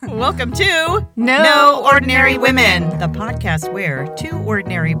Welcome to No Ordinary Women, the podcast where two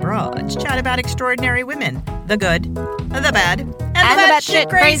ordinary broads chat about extraordinary women, the good, the bad, and the batshit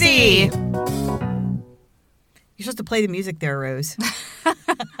crazy. You're supposed to play the music there, Rose.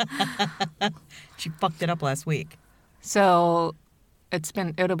 She fucked it up last week. So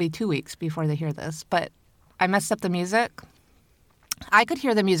it'll be 2 weeks before they hear this, but I messed up the music. I could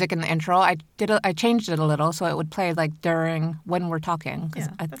hear the music in the intro. I changed it a little so it would play like when we're talking because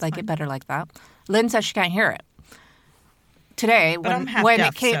I like it better like that. Lynn says she can't hear it today when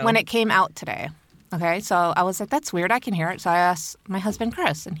it came out today. Okay, so I was like, that's weird. I can hear it. So I asked my husband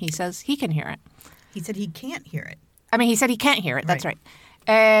Chris, and he says he can hear it. He said he can't hear it. I mean, he said he can't hear it. That's right.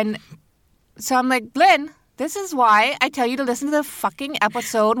 And so I'm like, Lynn, this is why I tell you to listen to the fucking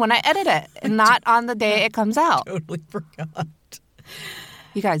episode when I edit it and not on the day it comes out. Totally forgot.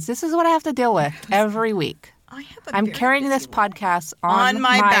 You guys, this is what I have to deal with every week. I'm carrying this podcast on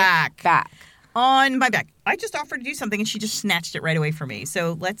my back. On my back. I just offered to do something and she just snatched it right away from me.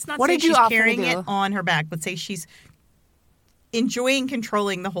 So let's not say she's carrying it on her back. Let's say she's enjoying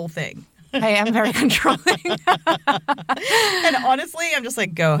controlling the whole thing. Hey, I'm very controlling. And honestly, I'm just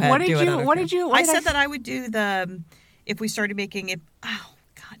like, go ahead. What did you? I said that I would do if we started making it. Oh,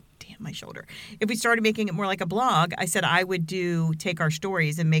 God damn my shoulder. If we started making it more like a blog, I said I would take our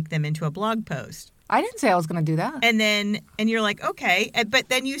stories and make them into a blog post. I didn't say I was going to do that. And you're like, okay. But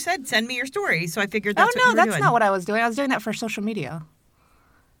then you said, send me your story. So I figured that's what you were doing. No, that's not what I was doing. I was doing that for social media.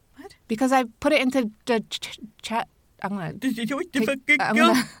 What? Because I put it into the chat. I'm going to the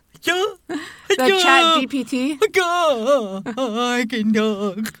chat GPT. I can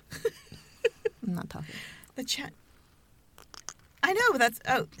talk. I'm not talking. The chat. I know, that's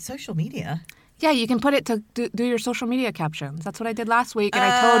social media. Yeah, you can put it to do your social media captions. That's what I did last week, and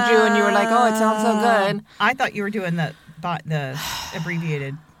I told you, and you were like, "Oh, it sounds so good." I thought you were doing the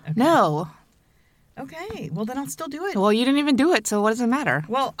abbreviated. Okay. No. Okay, well then I'll still do it. Well, you didn't even do it, so what does it matter?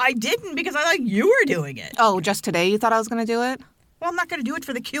 Well, I didn't because I thought you were doing it. Oh, just today you thought I was going to do it? Well, I'm not going to do it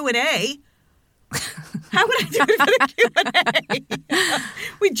for the Q&A. How would I do it for the Q&A?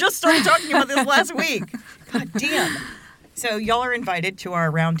 We just started talking about this last week. God damn. So y'all are invited to our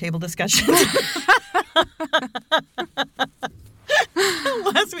roundtable discussions.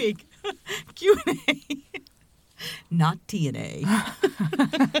 Last week, Q&A, not T&A.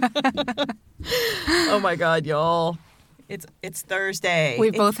 Oh my God, y'all! It's Thursday.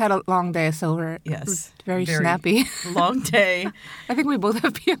 We both had a long day, so we're very snappy. Long day. I think we both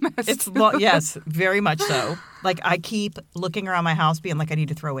have PMS. Yes, very much so. Like I keep looking around my house, being like, I need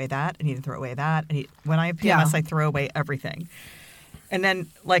to throw away that. I need to throw away that. When I have PMS, I throw away everything. And then,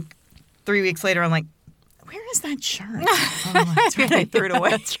 like 3 weeks later, I'm like, where is that shirt? Oh, that's right. I threw it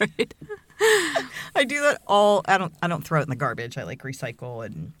away. That's right. I do that all. I don't throw it in the garbage. I like recycle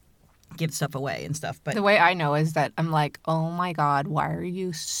and give stuff away and stuff. But the way I know is that I'm like, oh my God, why are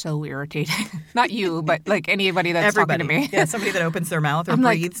you so irritating? Not you, but like anybody that's talking to me. Yeah, somebody that opens their mouth or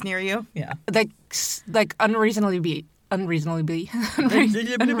breathes near you. Yeah, like unreasonably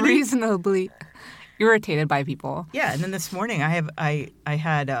irritated by people. Yeah, and then this morning I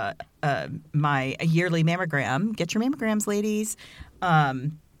had my yearly mammogram. Get your mammograms, ladies.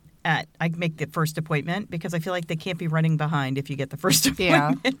 I make the first appointment because I feel like they can't be running behind if you get the first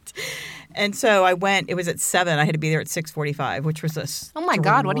appointment. Yeah. And so I went. It was at 7. I had to be there at 6:45, which was oh my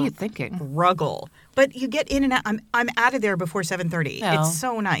God, what are you thinking? Struggle. But you get in and out. I'm out of there before 7:30. Oh. It's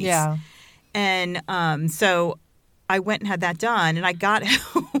so nice. Yeah. And so I went and had that done, and I got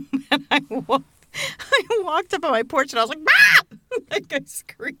home and I walked up on my porch and I was like, "Ah!" Like I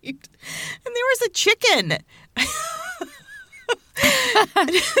screamed, and there was a chicken.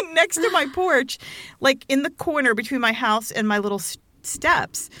 Next to my porch, like in the corner between my house and my little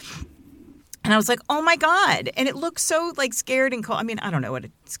steps. And I was like, oh my God. And it looked so like scared and cold. I mean, I don't know what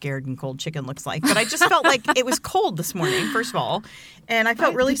a scared and cold chicken looks like, but I just felt like it was cold this morning, first of all. And I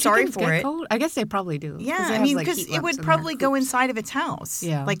felt really sorry for it. Cold? I guess they probably do. Yeah, I mean, because it would probably go inside of its house.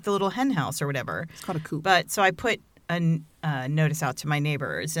 Yeah. Like the little hen house or whatever. It's called a coop. But so I put a notice out to my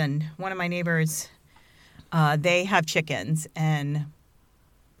neighbors. And one of my neighbors, they have chickens, and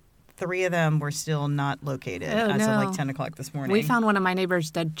 3 of them were still not located as of like 10 o'clock this morning. We found one of my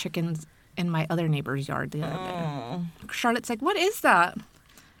neighbor's dead chickens in my other neighbor's yard the other day. Charlotte's like, what is that?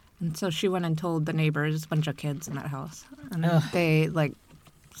 And so she went and told the neighbors, a bunch of kids in that house. And they like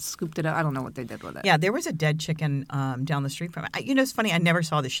scooped it up. I don't know what they did with it. Yeah, there was a dead chicken down the street from it. You know, it's funny. I never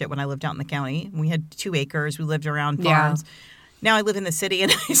saw this shit when I lived out in the county. We had 2 acres. We lived around farms. Yeah. Now I live in the city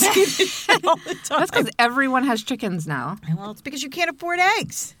and I see this shit all the time. That's because everyone has chickens now. Well, it's because you can't afford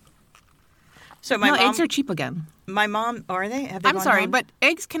eggs. So my no, mom, eggs are cheap again. my mom, are they? Have they I'm gone sorry, down? but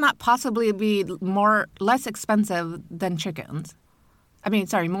eggs cannot possibly be less expensive than chickens. I mean,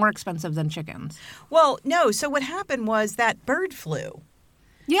 sorry, more expensive than chickens. Well, no. So what happened was that bird flu.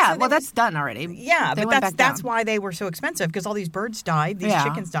 Yeah, So well, that's done already. Yeah, They but went that's back that's down. why they were so expensive, because all these birds died, these Yeah.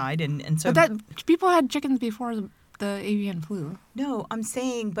 chickens died, and so But that people had chickens before the avian flu. no, I'm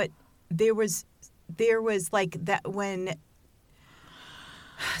saying, but there was like that when.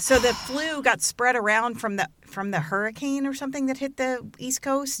 So the flu got spread around from the hurricane or something that hit the East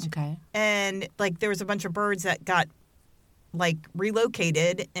Coast, Okay. and like there was a bunch of birds that got like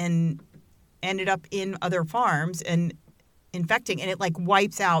relocated and ended up in other farms and infecting, and it like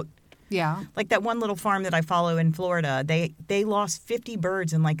wipes out. Yeah. Like that one little farm that I follow in Florida, they lost 50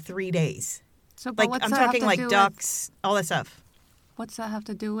 birds in like 3 days. So, but Like what's I'm that have talking to like do ducks, all that stuff. What's that have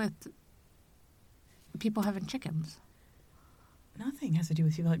to do with people having chickens? Nothing has to do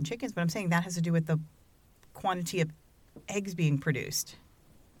with people having chickens, but I'm saying that has to do with the quantity of eggs being produced.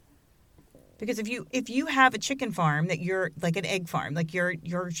 Because if you have a chicken farm that you're like an egg farm, like you're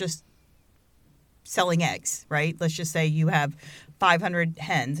just selling eggs, right? Let's just say you have 500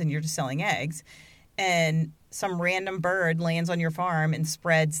 hens and you're just selling eggs, and some random bird lands on your farm and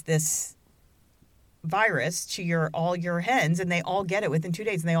spreads this virus to all your hens, and they all get it within 2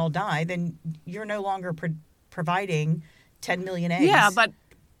 days and they all die, then you're no longer providing 10 million eggs. Yeah, but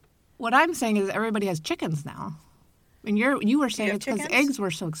what I'm saying is everybody has chickens now. And you were saying have it's because chickens? eggs were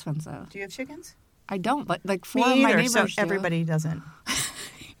so expensive. Do you have chickens? I don't, but like four Me of my either, neighbors so do. everybody doesn't.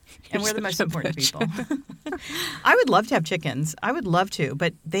 And we're the most such a important bitch. people. I would love to have chickens. I would love to,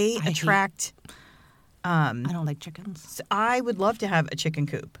 but they attract. I don't like chickens. I would love to have a chicken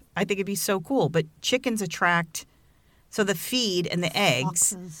coop. I think it'd be so cool. But chickens attract. So the feed and the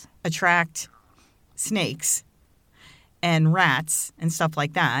eggs Foxes. attract snakes and rats and stuff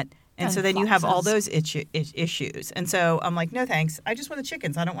like that. And And so then you have all foxes. those issues. And so I'm like, no thanks. I just want the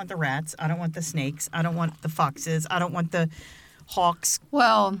chickens. I don't want the rats. I don't want the snakes. I don't want the foxes. I don't want the hawks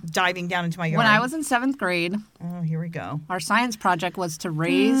Well, diving down into my yard. when I was in 7th grade, Oh, here we go. our science project was to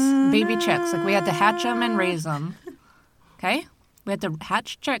raise baby chicks. Like we had to hatch them and raise them. Okay? We had to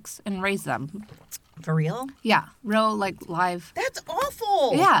hatch chicks and raise them. For real? Yeah, real like live. That's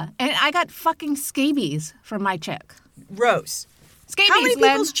awful. Yeah, and I got fucking scabies from my chick. Rose. Scabies, How many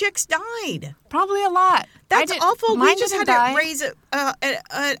Lynn. people's chicks died? Probably a lot. That's awful. Mine We just had didn't die. to raise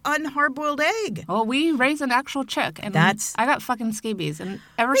an unhard-boiled egg. Oh, we raised an actual chick, and That's- I got fucking scabies, and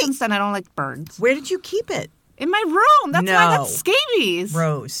ever Wait. since then I don't like birds. Where did you keep it? In my room. That's why I No. got scabies.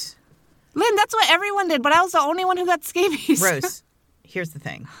 Rose. Lynn, that's what everyone did, but I was the only one who got scabies. Rose, here's the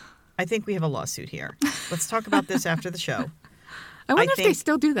thing. I think we have a lawsuit here. Let's talk about this after the show. I wonder if they think-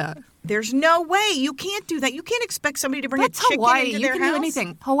 still do that. There's no way. You can't do that. You can't expect somebody to bring That's a chicken Hawaii. into You their can house. do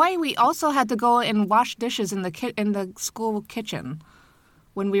anything. Hawaii, we also had to go and wash dishes in the school kitchen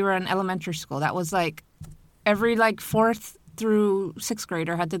when we were in elementary school. That was like every 4th through 6th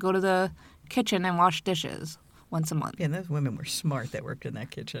grader had to go to the kitchen and wash dishes once a month. Yeah, those women were smart that worked in that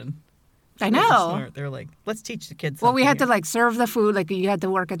kitchen. I They were know. smart. They're like, let's teach the kids. Well, we had to something serve the food. Like you had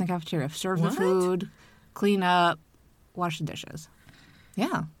to work in the cafeteria, serve the What? food, clean up, wash the dishes.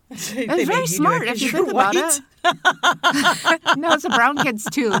 Yeah. here. It's very smart if you think about it. No, it's the brown kids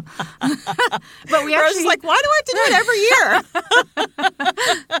too. But we Rose actually is like, why do I have to do it every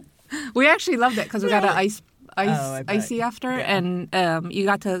year? we actually loved it because we got an I bet. icy after, Yeah. and you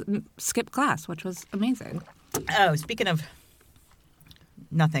got to skip class, which was amazing. Oh, speaking of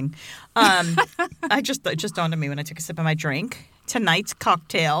nothing, it just dawned on me when I took a sip of my drink. Tonight's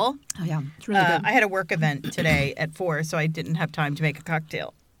cocktail. Oh yeah, it's really good. I had a work event today at 4, so I didn't have time to make a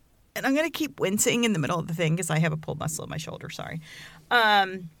cocktail. And I'm going to keep wincing in the middle of the thing because I have a pulled muscle in my shoulder. Sorry.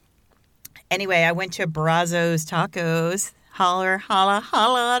 Anyway, I went to Brazos Tacos. Holla, holla,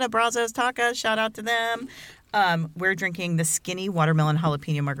 holla to Brazos Tacos. Shout out to them. We're drinking the skinny watermelon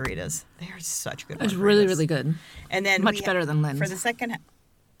jalapeno margaritas. They are such good. It was margaritas. really, really good. And then Much better than Lynn's. for the second.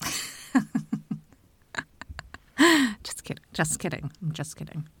 Just kidding. Just kidding. I'm just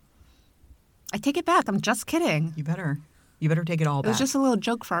kidding. I take it back. I'm just kidding. You better take it all It back. was just a little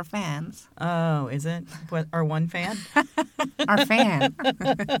joke for our fans. Oh, is it? What, our one fan? Our fan.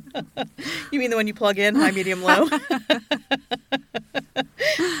 You mean the one you plug in, high, medium, low?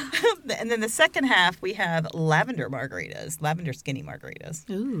 And then the second half, we have lavender margaritas, lavender skinny margaritas.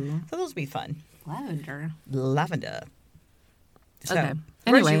 Ooh, So those will be fun. lavender. Lavender. So, Okay.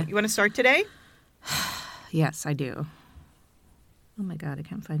 Rose, Anyway. you want to start today? Yes, I do. Oh my God, I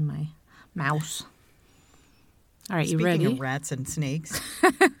can't find my mouse. All right, you Speaking ready? of rats and snakes.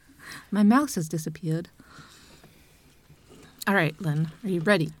 My mouse has disappeared. All right, Lynn, are you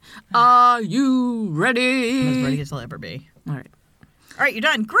ready? Are you ready? I'm as ready as I'll ever be. All right. All right, you're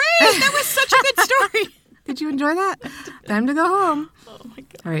done. Great! That was such a good story. Did you enjoy that? Time to go home. Oh, my God.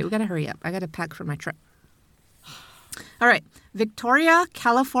 All right, we got to hurry up. I got to pack for my trip. All right. Victoria,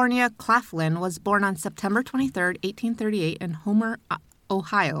 California Claflin was born on September 23rd, 1838 in Homer,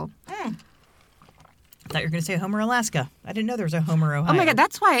 Ohio. I thought you were going to say Homer, Alaska. I didn't know there was a Homer, Ohio. Oh, my God.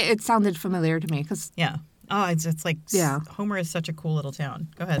 That's why it sounded familiar to me. Cause, Yeah. Oh, it's like Yeah. Homer is such a cool little town.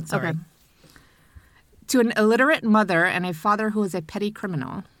 Go ahead. Sorry. Okay. To an illiterate mother and a father who was a petty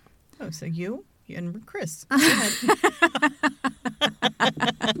criminal. Oh, so you and Chris. Go ahead.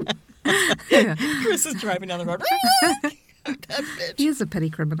 Yeah. Chris is driving down the road. That bitch. He is a petty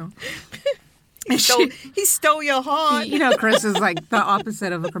criminal. He stole your heart. You know, Chris is like the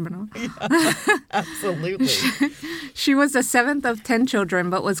opposite of a criminal. Absolutely. She was the seventh of 10 children,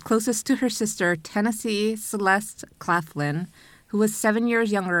 but was closest to her sister, Tennessee Celeste Claflin, who was 7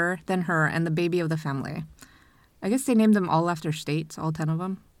 years younger than her and the baby of the family. I guess they named them all after states, all 10 of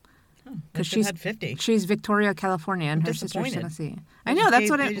them. Because she had 50. She's Victoria, California, and her sister's disappointed. Tennessee. I know, that's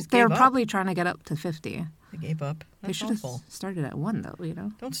what they were probably trying to get up to 50. They gave up. They That's should have awful. started at 1, though, you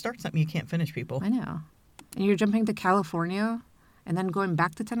know? Don't start something you can't finish, people. I know. And you're jumping to California and then going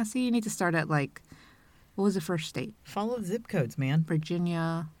back to Tennessee? You need to start at, like, what was the first state? Follow the zip codes, man.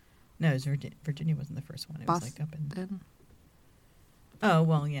 Virginia. No, it was Virginia wasn't the first one. It was Boston. like up in... Oh,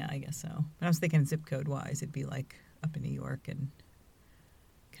 well, yeah, I guess so. I was thinking zip code-wise, it'd be like up in New York and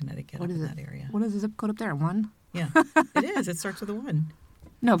Connecticut, What up is in it? that area. What is the zip code up there? 1? Yeah, it is. It starts with a 1.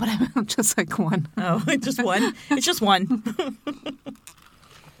 No, but I meant just like 1. Oh, it's just 1? It's just 1.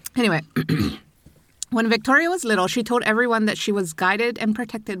 Anyway, when Victoria was little, she told everyone that she was guided and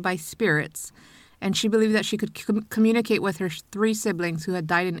protected by spirits, and she believed that she could communicate with her 3 siblings who had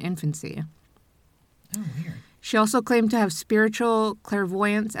died in infancy. Oh, weird. She also claimed to have spiritual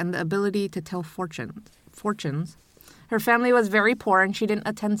clairvoyance and the ability to tell fortunes. Her family was very poor, and she didn't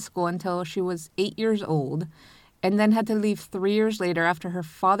attend school until she was 8 years old, and then had to leave 3 years later after her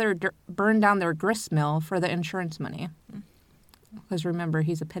father burned down their grist mill for the insurance money. Because remember,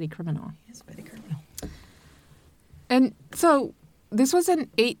 he's a petty criminal. He is a petty criminal. And so this was in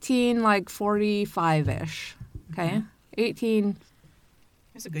 1845-ish, okay? 18...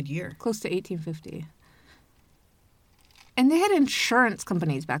 It's a good year. Close to 1850. And they had insurance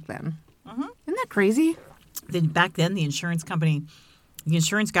companies back then. Uh-huh. Isn't that crazy? Then back then, the insurance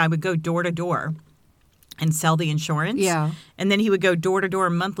guy would go door to door and sell the insurance. Yeah. And then he would go door to door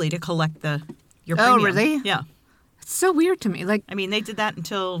monthly to collect your Oh, premium. really? Yeah. It's so weird to me. Like, I mean, they did that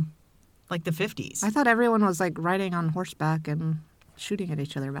until like the 50s. I thought everyone was like riding on horseback and shooting at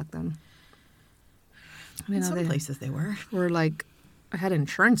each other back then. I In some places they were. like, had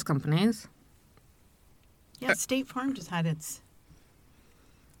insurance companies. Yeah, State Farm just had its...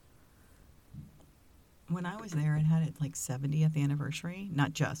 When I was there, it had its like 70th anniversary.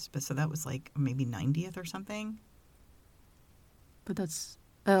 Not just, but so that was like maybe 90th or something. But that's...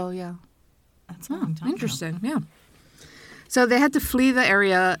 Oh, yeah. That's a long time ago. Interesting, yeah. So they had to flee the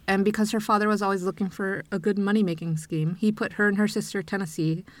area, and because her father was always looking for a good money-making scheme, he put her and her sister,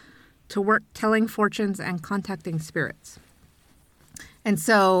 Tennessee, to work telling fortunes and contacting spirits. And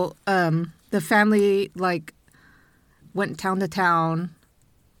so the family, like, went town to town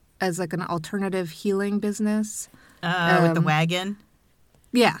as, like, an alternative healing business. With the wagon?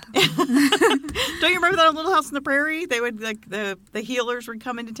 Yeah. Don't you remember that on Little House on the Prairie? They would, like, the healers would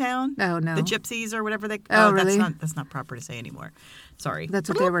come into town? Oh, no. The gypsies or whatever they... Oh, really? That's not proper to say anymore. Sorry. That's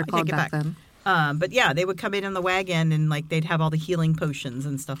what they were I called take it back then. But yeah, they would come in the wagon and like they'd have all the healing potions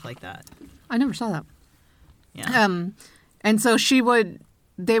and stuff like that. I never saw that. Yeah. And so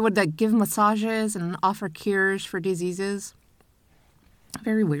they would like give massages and offer cures for diseases.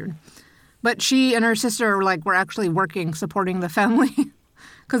 Very weird. But she and her sister were actually working, supporting the family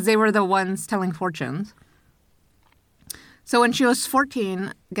because they were the ones telling fortunes. So when she was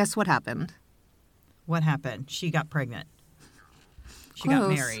 14, guess what happened? What happened? She got pregnant. She Close. got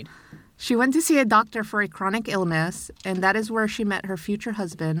married. She went to see a doctor for a chronic illness, and that is where she met her future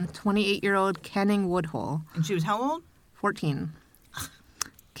husband, 28-year-old Canning Woodhull. And she was how old? 14.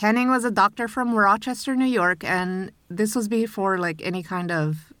 Canning was a doctor from Rochester, New York, and this was before like any kind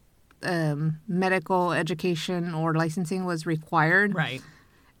of medical education or licensing was required. Right.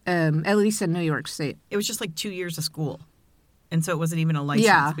 At least in New York State. It was just like 2 years of school. And so it wasn't even a license.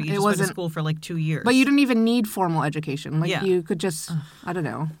 Yeah, but you it just went to wasn't- school for like 2 years. But you didn't even need formal education. Like Yeah. you could just, I don't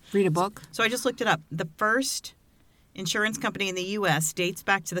know, read a book. So I just looked it up. The first insurance company in the U.S. dates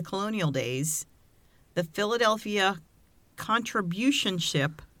back to the colonial days. The Philadelphia Contribution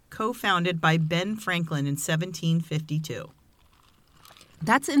Ship, co-founded by Ben Franklin in 1752.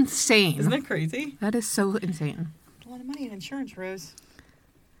 That's insane. Isn't that crazy? That is so insane. A lot of money in insurance, Rose.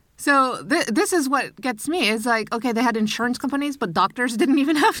 So this is what gets me. Is like, okay, they had insurance companies, but doctors didn't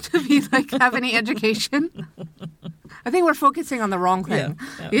even have to be like have any education. I think we're focusing on the wrong thing.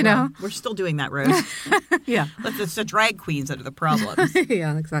 You know, we're still doing that, Rose. Yeah, it's the drag queens that are the problems.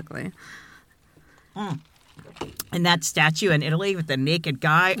 Yeah, exactly. And that statue in Italy with the naked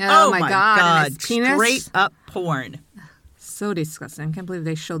guy. Oh my God. Straight up porn. So disgusting. Can't believe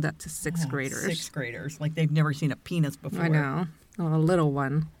they showed that to sixth graders. Sixth graders. Like they've never seen a penis before. I know. Oh, a little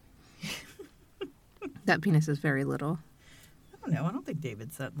one. That penis is very little. I don't know. I don't think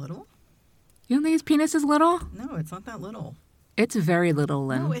David's that little. You don't think his penis is little? No, it's not that little. It's very little,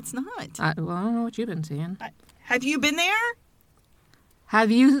 Lynn. No, it's not. I don't know what you've been seeing. Have you been there?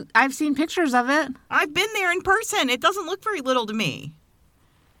 Have you? I've seen pictures of it. I've been there in person. It doesn't look very little to me.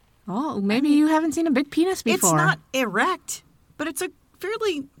 Oh, maybe you haven't seen a big penis before. It's not erect, but it's a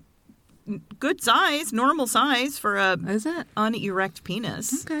fairly good size, normal size for a unerect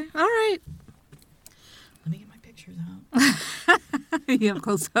penis. Okay, all right. Let me get my pictures out. You have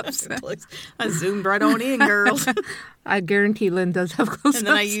close-ups. I zoomed right on in, girls. I guarantee Lynn does have close-ups. And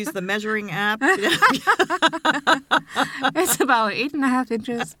then I use the measuring app. It's about 8.5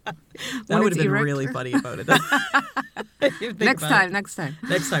 inches. That would have been really funny about it. Next time. Next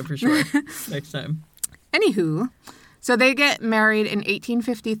time for sure. Next time. Anywho, so they get married in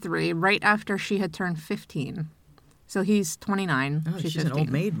 1853, right after she had turned 15. So he's 29. Oh, she's an old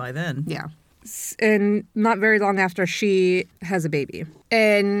maid by then. Yeah. And not very long after, she has a baby.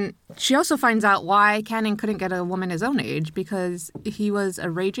 And she also finds out why Canning couldn't get a woman his own age, because he was a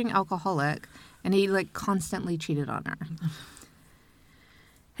raging alcoholic and he constantly cheated on her.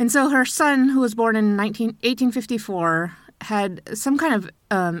 And so her son, who was born in 1854, had some kind of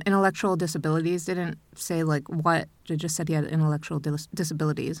intellectual disabilities. They didn't say what, they just said he had intellectual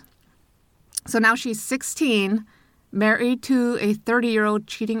disabilities. So now she's 16, married to a 30-year-old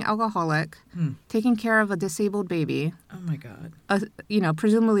cheating alcoholic, taking care of a disabled baby. Oh, my God.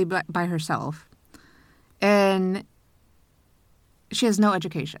 Presumably by herself. And she has no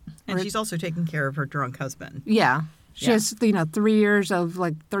education. And she's also taking care of her drunk husband. Yeah. She has, 3 years of,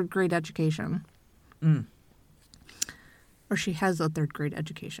 third-grade education. Or she has a third-grade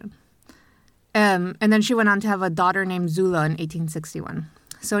education. And then she went on to have a daughter named Zula in 1861.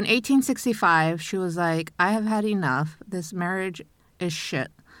 So in 1865, she was like, I have had enough. This marriage is shit.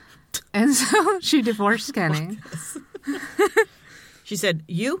 And so she divorced Canning. She said,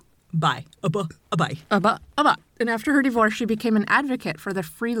 you, bye. Bye. And after her divorce, she became an advocate for the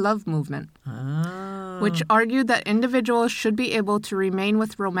free love movement, which argued that individuals should be able to remain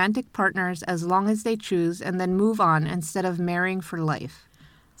with romantic partners as long as they choose and then move on instead of marrying for life.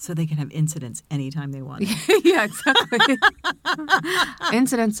 So they can have incidents anytime they want. Yeah, exactly.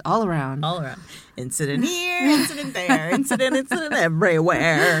 Incidents all around. All around. Incident here, incident there, incident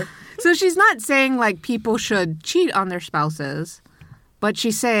everywhere. So she's not saying people should cheat on their spouses, but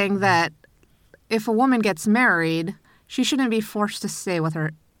she's saying that if a woman gets married, she shouldn't be forced to stay with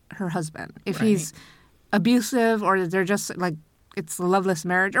her husband. If he's abusive or they're just it's a loveless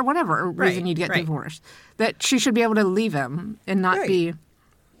marriage or whatever reason you'd get divorced, that she should be able to leave him and not be...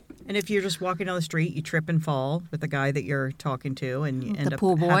 And if you're just walking down the street, you trip and fall with the guy that you're talking to and you end up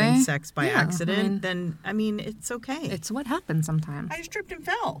pool boy. Having sex by accident, then, it's okay. It's what happens sometimes. I just tripped and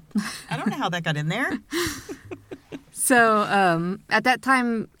fell. I don't know how that got in there. So at that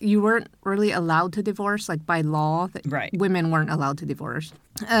time, you weren't really allowed to divorce, by law. Women weren't allowed to divorce.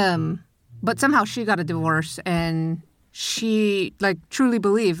 But somehow she got a divorce, and she, truly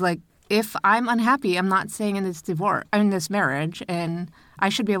believed, if I'm unhappy, I'm not staying in this marriage, and I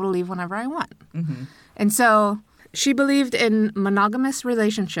should be able to leave whenever I want. Mm-hmm. And so she believed in monogamous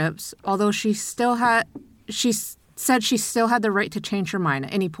relationships, although she said she still had the right to change her mind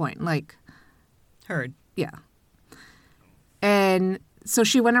at any point. Heard. Yeah. And so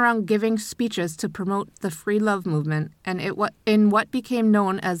she went around giving speeches to promote the free love movement, and in what became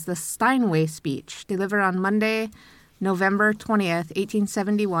known as the Steinway speech, delivered on Monday, November 20th,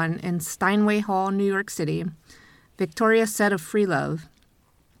 1871, in Steinway Hall, New York City, Victoria said of free love,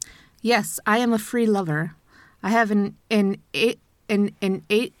 "Yes, I am a free lover. I have an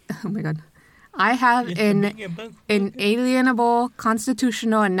inalienable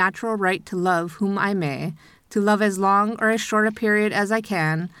constitutional and natural right to love whom I may, to love as long or as short a period as I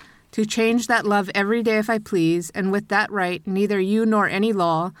can, to change that love every day if I please, and with that right, neither you nor any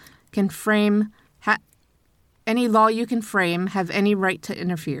law can frame any law you can frame have any right to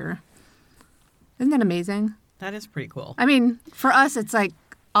interfere." Isn't that amazing? That is pretty cool. I mean, for us, it's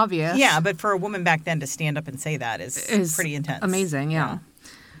obvious. Yeah, but for a woman back then to stand up and say that is pretty intense. Amazing, yeah.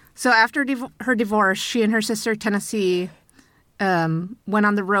 So after her divorce, she and her sister Tennessee went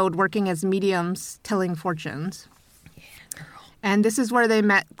on the road working as mediums telling fortunes. Yeah, girl. And this is where they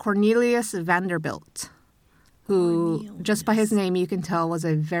met Cornelius Vanderbilt, who, just by his name, you can tell was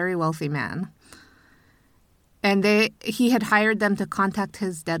a very wealthy man. And he had hired them to contact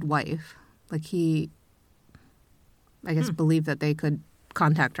his dead wife. Like he, I guess, believed that they could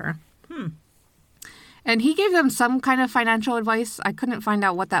contact her. And he gave them some kind of financial advice. I couldn't find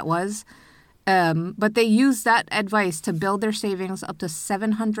out what that was. But they used that advice to build their savings up to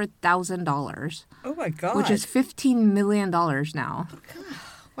 $700,000. Oh, my God. Which is $15 million now.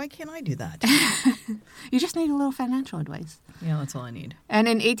 Why can't I do that? You just need a little financial advice. Yeah, that's all I need. And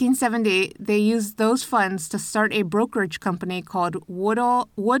in 1870, they used those funds to start a brokerage company called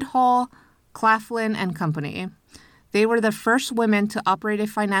Woodhull, Claflin and Company. They were the first women to operate a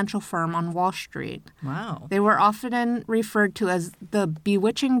financial firm on Wall Street. Wow. They were often referred to as the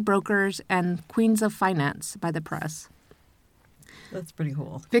bewitching brokers and queens of finance by the press. That's pretty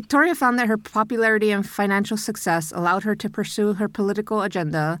cool. Victoria found that her popularity and financial success allowed her to pursue her political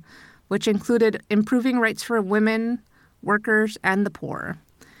agenda, which included improving rights for women, workers, and the poor.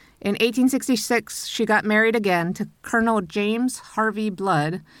 In 1866, she got married again to Colonel James Harvey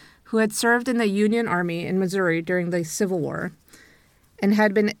Blood, who had served in the Union Army in Missouri during the Civil War and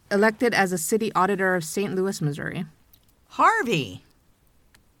had been elected as a city auditor of St. Louis, Missouri. Harvey.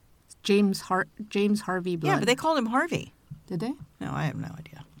 James Harvey Blood. Yeah, but they called him Harvey. Did they? No, I have no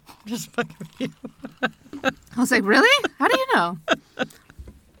idea. I'm just fucking with you. I was like, really? How do you know?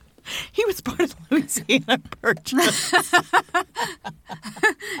 He was part of the Louisiana Purchase.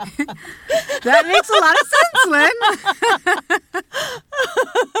 That makes a lot of sense, Lynn.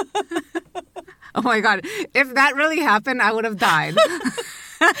 Oh, my God. If that really happened, I would have died. Oh,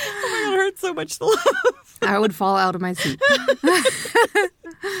 my God, it hurts so much to laugh. I would fall out of my seat.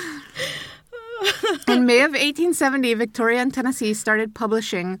 In May of 1870, Victoria and Tennessee started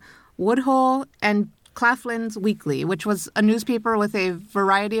publishing Woodhull and Claflin's Weekly, which was a newspaper with a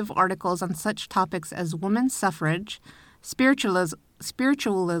variety of articles on such topics as women's suffrage, spiritualism,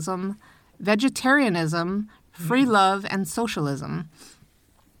 vegetarianism, free love, and socialism.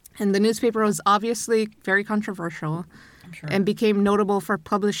 And the newspaper was obviously very controversial and became notable for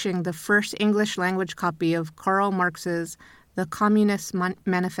publishing the first English-language copy of Karl Marx's The Communist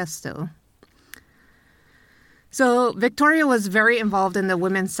Manifesto. So Victoria was very involved in the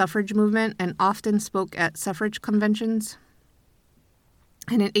women's suffrage movement and often spoke at suffrage conventions.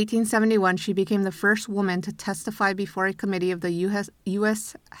 And in 1871, she became the first woman to testify before a committee of the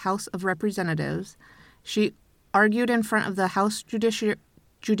U.S. House of Representatives. She argued in front of the House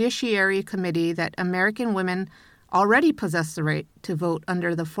Judiciary Committee that American women already possessed the right to vote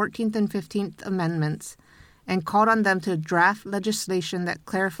under the 14th and 15th Amendments and called on them to draft legislation that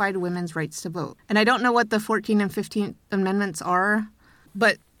clarified women's rights to vote. And I don't know what the 14th and 15th Amendments are,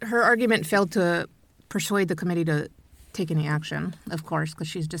 but her argument failed to persuade the committee to take any action, of course, because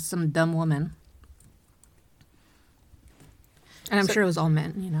she's just some dumb woman. And I'm sure it was all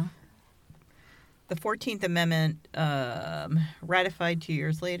men, you know. The 14th Amendment, ratified 2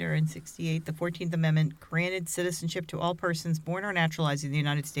 years later in 1968, the 14th Amendment granted citizenship to all persons born or naturalized in the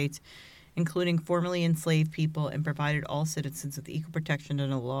United States, including formerly enslaved people, and provided all citizens with equal protection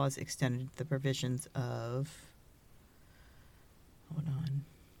under the laws extended the provisions of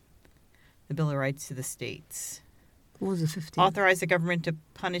the Bill of Rights to the states. What was the 15th? Authorized the government to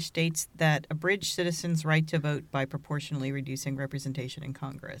punish states that abridge citizens' right to vote by proportionally reducing representation in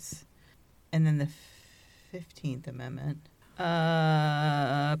Congress. And then the 15th Amendment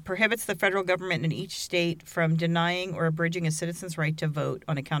prohibits the federal government in each state from denying or abridging a citizen's right to vote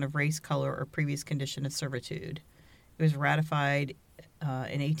on account of race, color, or previous condition of servitude. It was ratified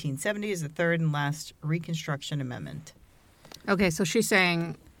in 1870 as the third and last Reconstruction Amendment. Okay, so she's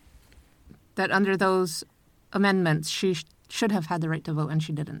saying that under those amendments, she should have had the right to vote, and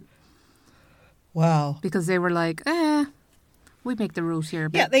she didn't. Wow. Because they were like, we make the rules here.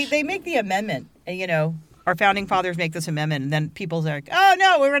 Bitch. Yeah, they make the amendment, you know. Our founding fathers make this amendment, and then people's like, "Oh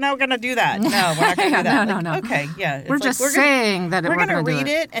no, we're not going to do that. No, we're not going to do that." No. Okay, yeah, it's we're just saying that we're going to read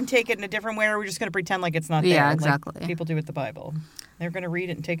it and take it in a different way, or we're just going to pretend like it's not there. Yeah, exactly. Like people do with the Bible. They're going to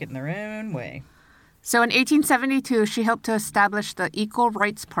read it and take it in their own way. So in 1872, she helped to establish the Equal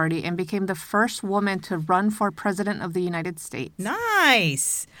Rights Party and became the first woman to run for president of the United States.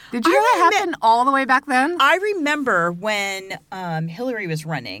 Nice. Did you know that happen all the way back then? I remember when Hillary was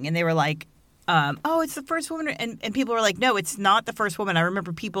running, and they were like, it's the first woman, and people were like, no, it's not the first woman. I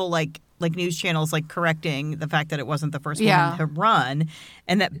remember people like news channels like correcting the fact that it wasn't the first woman to run,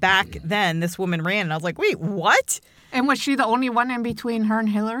 and that back then this woman ran, and I was like, wait, what? And was she the only one in between her and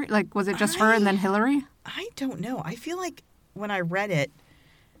Hillary? Like, was it just her and then Hillary? I don't know. I feel like when I read it,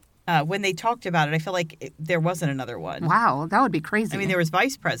 when they talked about it, I feel like there wasn't another one. Wow, that would be crazy. I mean, there was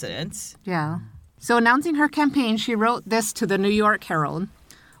vice presidents. Yeah. So announcing her campaign, she wrote this to the New York Herald.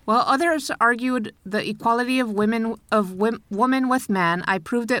 While others argued the equality of woman with man, I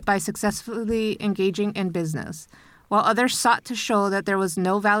proved it by successfully engaging in business. While others sought to show that there was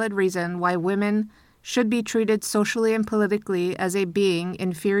no valid reason why women should be treated socially and politically as a being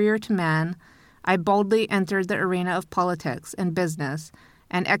inferior to man, I boldly entered the arena of politics and business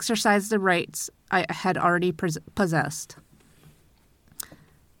and exercised the rights I had already possessed.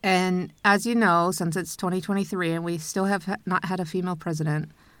 And as you know, since it's 2023 and we still have not had a female president,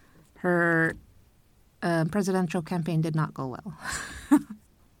 her presidential campaign did not go well.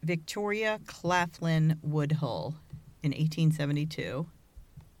 Victoria Claflin Woodhull in 1872.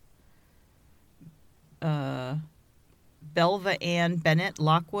 Belva Ann Bennett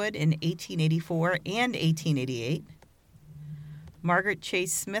Lockwood in 1884 and 1888. Margaret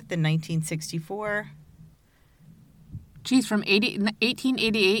Chase Smith in 1964. Geez, from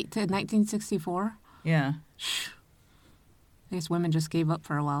 1888 to 1964? Yeah. I guess women just gave up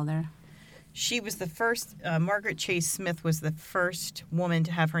for a while there. She was the first, Margaret Chase Smith was the first woman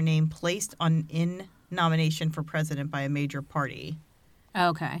to have her name placed in nomination for president by a major party.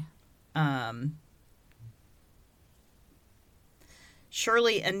 Okay.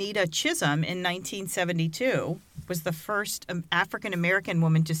 Shirley Anita Chisholm in 1972 was the first African-American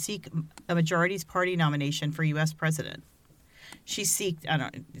woman to seek a majorities party nomination for U.S. president. She seeked,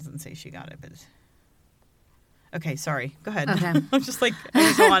 it doesn't say she got it, but... Okay, sorry. Go ahead. Okay. I'm just like, I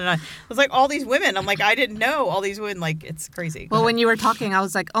just go on and on. I was like, all these women. I'm like, I didn't know all these women. Like, it's crazy. Well, when you were talking, I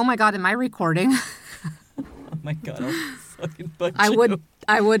was like, oh my God, am I recording? Oh my God, I'll fucking bunch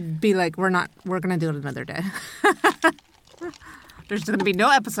I would be like, we're going to do it another day. There's going to be no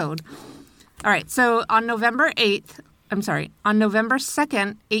episode. All right. So on November 2nd,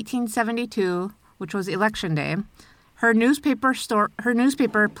 1872, which was Election Day, her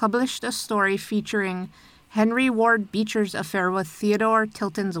newspaper published a story featuring Henry Ward Beecher's affair with Theodore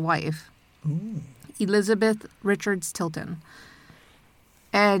Tilton's wife, Elizabeth Richards Tilton.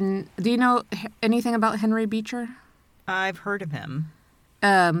 And do you know anything about Henry Beecher? I've heard of him.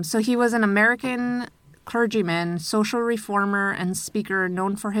 So he was an American clergyman, social reformer, and speaker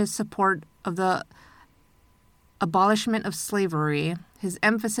known for his support of the abolishment of slavery, his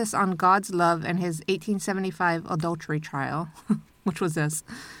emphasis on God's love, and his 1875 adultery trial, which was this.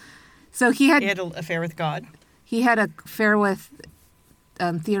 So he had an affair with God. He had an affair with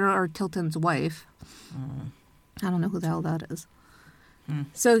Theodore Tilton's wife. I don't know who the hell that is.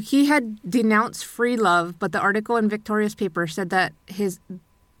 So he had denounced free love, but the article in Victoria's paper said that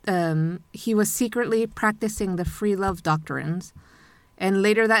he was secretly practicing the free love doctrines. And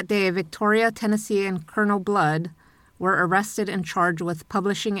later that day, Victoria, Tennessee, and Colonel Blood were arrested and charged with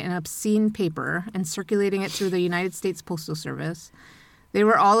publishing an obscene paper and circulating it through the United States Postal Service. They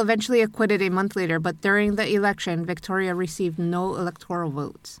were all eventually acquitted a month later, but during the election, Victoria received no electoral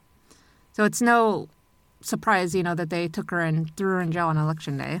votes. So it's no surprise, that they took her and threw her in jail on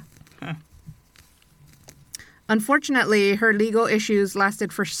Election Day. Huh. Unfortunately, her legal issues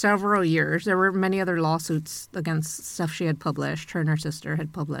lasted for several years. There were many other lawsuits against stuff she had published, her and her sister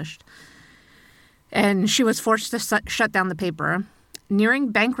had published. And she was forced to shut down the paper.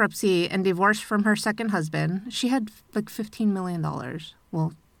 Nearing bankruptcy and divorce from her second husband, she had like $15 million.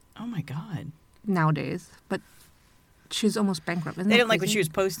 Well, oh my God. Nowadays. But she's almost bankrupt. They didn't like what she was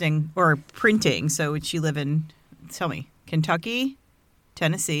posting or printing. So would she live in, tell me, Kentucky,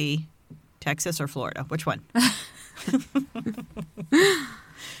 Tennessee, Texas, or Florida? Which one?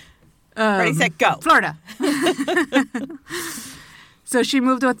 Ready, set, go. Florida. So she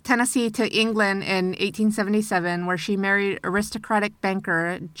moved with Tennessee to England in 1877, where she married aristocratic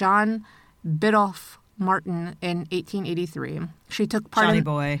banker John Biddulph Martin in 1883. She took part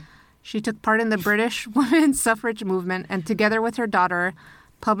in the British women's suffrage movement, and together with her daughter,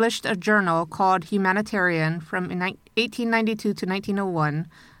 published a journal called Humanitarian from 1892 to 1901,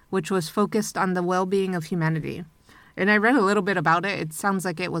 which was focused on the well-being of humanity. And I read a little bit about it. It sounds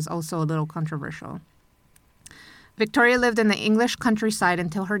like it was also a little controversial. Victoria lived in the English countryside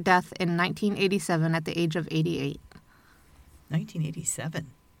until her death in 1987 at the age of 88. 1987?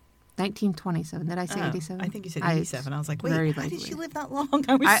 1927. Did I say 87? I think you said 87. I was like, wait, how did she live that long?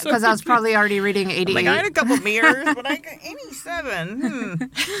 Because I was probably already reading 88. I had a couple mirrors, but I got 87.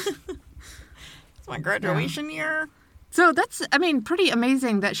 It's my graduation year. So that's, pretty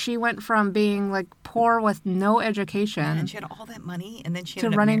amazing that she went from being like poor with no education. And she had all that money, and then she to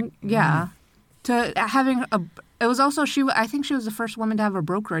ended running, to having it was also, I think she was the first woman to have a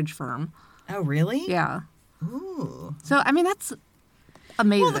brokerage firm. Oh, really? Yeah. Ooh. So, that's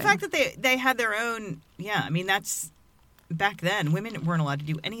amazing. Well, the fact that they had their own, that's, back then, women weren't allowed to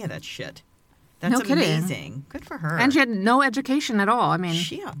do any of that shit. That's amazing. Kidding. Good for her. And she had no education at all.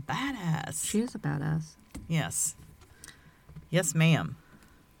 She a badass. She is a badass. Yes. Yes, ma'am.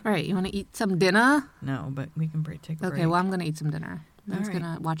 All right, you want to eat some dinner? No, but we can take a break. Okay, well, I'm going to eat some dinner. Lynn's going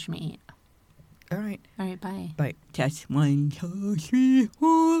to watch me eat. All right. All right, bye. Bye. Test 1, 2, 3,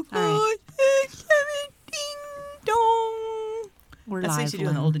 4, 5, 6, 7, ding dong. We're That's live. what they used to do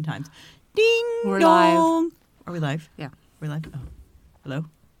in the olden times. Ding We're dong. live. Are we live? Yeah. We're live? Oh. Hello?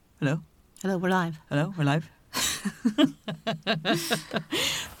 Hello? Hello, we're live. Hello? We're live?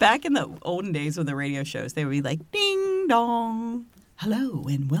 Back in the olden days with the radio shows, they would be like, ding dong. Hello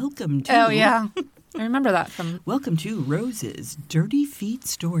and welcome to... Oh, yeah. I remember that from... Welcome to Rose's Dirty Feet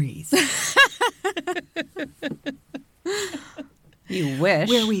Stories. You wish.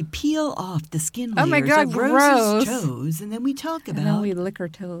 Where we peel off the skin Oh layers my God, of gross. Rose's toes, and then we talk about... And then we lick her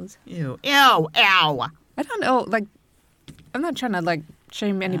toes. Ew. Ew. Ow. I don't know, I'm not trying to,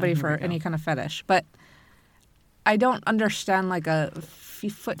 shame anybody for any kind of fetish, but I don't understand, a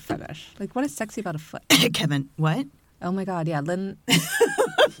foot fetish. What is sexy about a foot? Kevin, what? Oh, my God, yeah, Lynn...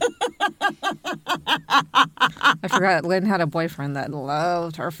 I forgot Lynn had a boyfriend that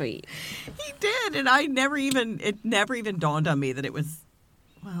loved her feet. He did, and it never even dawned on me that it was,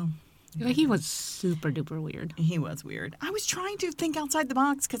 well... He was super duper weird. He was weird. I was trying to think outside the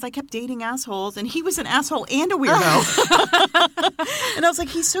box because I kept dating assholes, and he was an asshole and a weirdo. And I was like,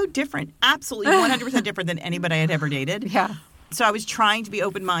 he's so different. Absolutely 100% different than anybody I'd ever dated. Yeah. So I was trying to be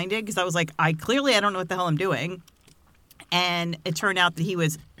open-minded because I was like, I don't know what the hell I'm doing. And it turned out that he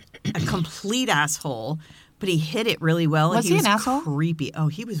was a complete asshole, but he hid it really well. Was and he an asshole? Creepy. Oh,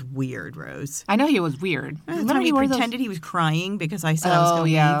 he was weird, Rose. I know he was weird. Remember he pretended he was crying because I said I was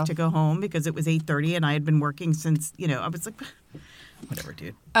going to leave to go home because it was 8:30 and I had been working since, I was like, whatever,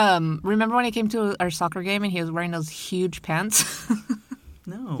 dude. Remember when he came to our soccer game and he was wearing those huge pants?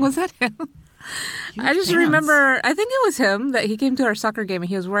 No. Was that him? I just remember, I think it was him that he came to our soccer game and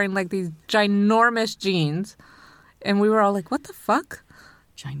he was wearing these ginormous jeans. And we were all like, what the fuck?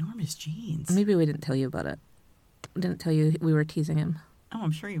 Ginormous jeans. Maybe we didn't tell you about it. We didn't tell you we were teasing him. Oh,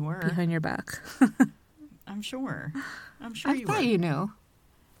 I'm sure you were. Behind your back. I'm sure. I you thought were. you knew.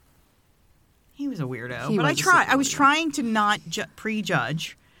 He was a weirdo. I was trying to not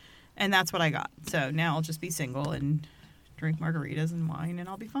prejudge, and that's what I got. So now I'll just be single and drink margaritas and wine, and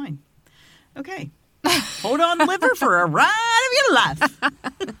I'll be fine. Okay. Hold on, liver, for a ride of your life.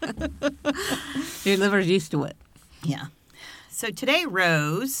 Your liver's used to it. Yeah. So today,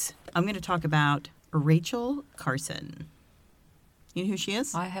 Rose, I'm going to talk about Rachel Carson. You know who she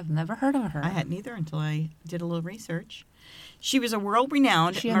is? I have never heard of her. I hadn't either until I did a little research. She was a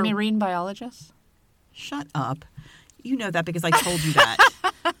world-renowned... Is she a marine biologist? Shut up. You know that because I told you that.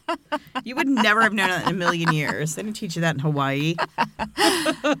 You would never have known that in a million years. They didn't teach you that in Hawaii.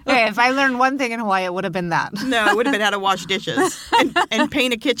 Hey, if I learned one thing in Hawaii, it would have been that. No, it would have been how to wash dishes and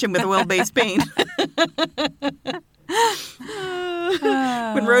paint a kitchen with oil-based paint.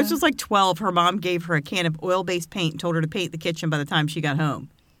 When Rose was 12, her mom gave her a can of oil-based paint and told her to paint the kitchen by the time she got home.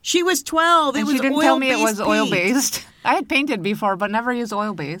 She was 12. And she didn't tell me it was oil-based. I had painted before, but never used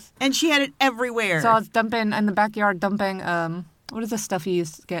oil-based. And she had it everywhere. So I was dumping in the backyard, what is the stuff you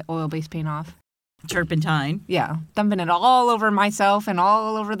use to get oil-based paint off? Turpentine. Yeah, dumping it all over myself and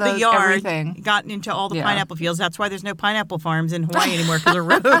all over the yard. Everything. Gotten into all the pineapple fields. That's why there's no pineapple farms in Hawaii anymore because of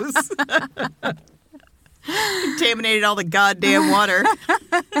Rose. Contaminated all the goddamn water.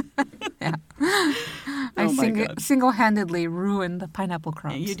 Yeah. I single-handedly ruined the pineapple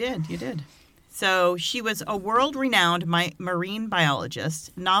crops. You did. So she was a world-renowned marine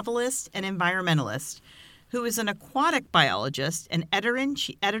biologist, novelist, and environmentalist who is an aquatic biologist and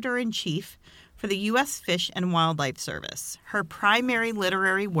editor-in-chief for the U.S. Fish and Wildlife Service. Her primary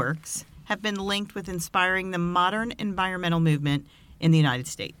literary works have been linked with inspiring the modern environmental movement in the United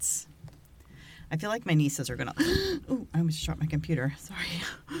States. I feel like my nieces are going to... Ooh, I almost dropped my computer. Sorry.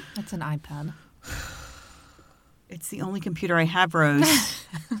 That's an iPad. It's the only computer I have, Rose.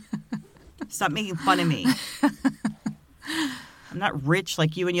 Stop making fun of me. I'm not rich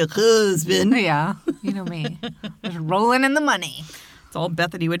like you and your husband. Yeah, you know me. Just rolling in the money. It's all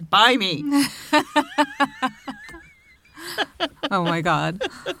Bethany would buy me. Oh, my God.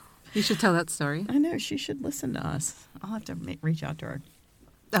 You should tell that story. I know. She should listen to us. I'll have to reach out to her.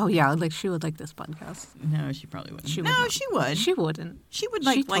 Oh, yeah. Like, she would like this podcast. No, she probably wouldn't. She would no, not. she would. She wouldn't. She would She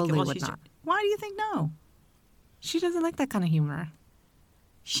like totally it while would she's... not. Why do you think no? She doesn't like that kind of humor.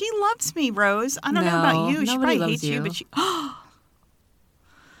 She loves me, Rose. I don't know about you. She nobody probably loves hates you, you. but she...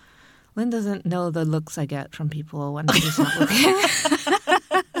 Lynn doesn't know the looks I get from people when she's not looking.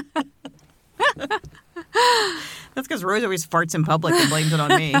 That's because Rose always farts in public and blames it on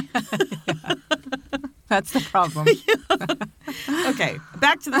me. That's the problem. Okay,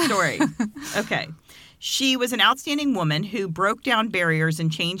 back to the story. Okay. She was an outstanding woman who broke down barriers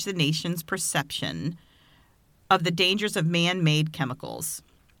and changed the nation's perception of the dangers of man-made chemicals.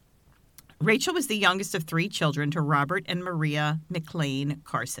 Rachel was the youngest of 3 children to Robert and Maria McLean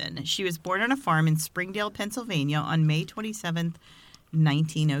Carson. She was born on a farm in Springdale, Pennsylvania on May 27th,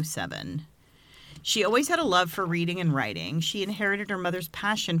 1907. She always had a love for reading and writing. She inherited her mother's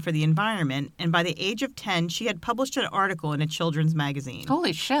passion for the environment, and by the age of 10, she had published an article in a children's magazine.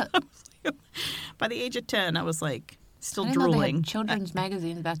 Holy shit. By the age of 10, I was like still I didn't know they drooling. had children's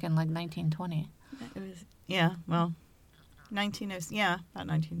magazines back in like 1920. It was, yeah, well, 1900, yeah, about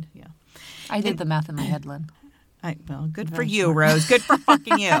 19, yeah. I did the math in my head, Lynn. Well, good for Very you, smart. Rose. Good for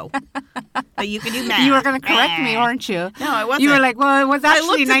fucking you. But you can do math. You were going to correct me, weren't you? No, I wasn't. You were like, well, it was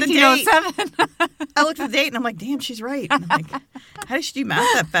actually looked at the date. 1907. I looked at the date and I'm like, damn, she's right. And I'm like, how does she do math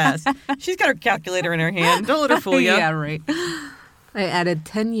that fast? She's got her calculator in her hand. Don't let her fool you. Yeah, right. I added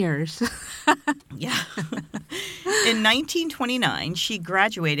 10 years. Yeah. In 1929, she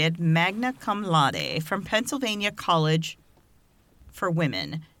graduated magna cum laude from Pennsylvania College for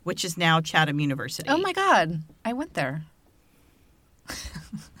Women, which is now Chatham University. Oh, my God. I went there.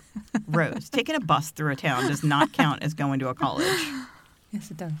 Rose, taking a bus through a town does not count as going to a college. Yes,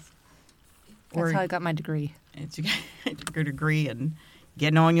 it does. That's Or- how I got my degree. It's a good degree and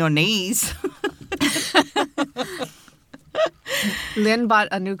getting on your knees. Lynn bought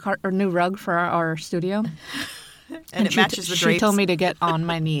a new rug for our studio. And it matches the drapes. She told me to get on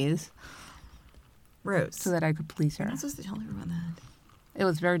my knees Rose. so that I could please her. I'm not supposed to tell everyone that. It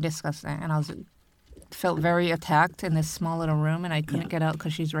was very disgusting, and I felt very attacked in this small little room, and I couldn't get out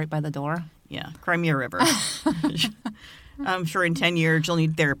because she's right by the door. Yeah, Crimea River. I'm sure in 10 years you'll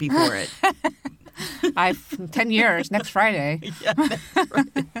need therapy for it. 10 years, next Friday. Yeah, that's right.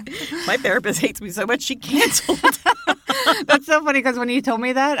 My therapist hates me so much she canceled. That's so funny because when you told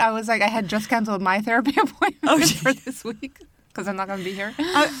me that, I was like, I had just canceled my therapy appointment for this week because I'm not going to be here.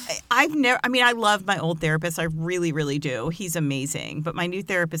 I love my old therapist. I really, really do. He's amazing. But my new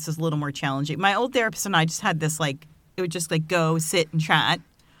therapist is a little more challenging. My old therapist and I just had this it would just go sit and chat.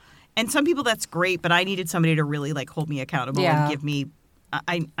 And some people that's great, but I needed somebody to really hold me accountable and give me,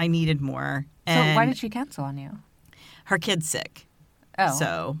 I needed more. And So why did she cancel on you? her kid's sick. Oh.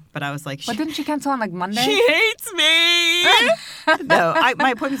 So, but I was like, But didn't she cancel on Monday? she hates me. No,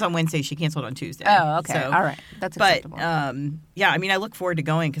 my appointment's on Wednesday. She canceled on Tuesday. Oh, okay. So, All right. That's but acceptable. yeah, I look forward to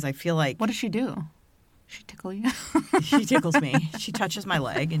going because I feel like What does she do? She tickle you? she tickles me. She touches my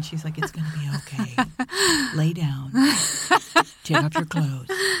leg and she's like, "It's gonna be okay. Lay down. Take off your clothes.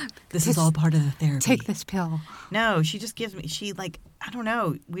 This is all part of the therapy." Take this pill. No, she just gives me. I don't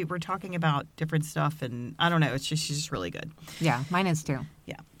know. We were talking about different stuff, and I don't know. She's just really good. Yeah, mine is too.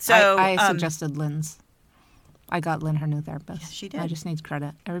 Yeah. So I suggested Lynn's. I got Lynn her new therapist. Yes, she did. I just need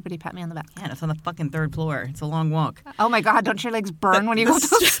credit. Everybody pat me on the back. Yeah, and it's on the fucking 3rd floor. It's a long walk. Oh my God! Don't your legs burn when you go to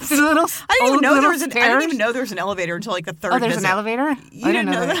the little? I didn't even know there was stairs? I didn't even know there was an elevator until the 3rd. Oh, there's visit. an elevator. You I didn't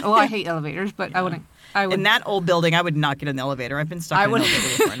know that? Well, I hate elevators, but I wouldn't. I would. In that old building, I would not get in the elevator. I've been stuck in an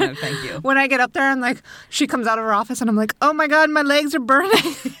elevator before. No, thank you. When I get up there and she comes out of her office and I'm like, oh my God, my legs are burning.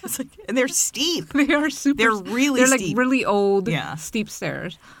 It's and they're steep. They are super. They're really They're steep. really old, Yeah. steep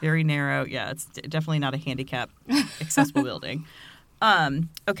stairs. Very narrow. Yeah, it's definitely not a handicap accessible building.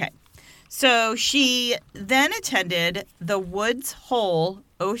 Okay. So she then attended the Woodhull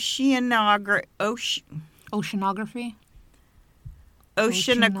Oceanography.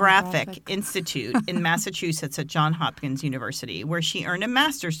 Oceanographic Institute in Massachusetts at Johns Hopkins University, where she earned a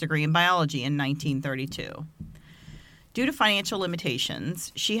master's degree in biology in 1932. Due to financial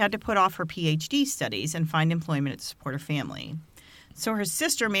limitations, she had to put off her PhD studies and find employment to support her family. So her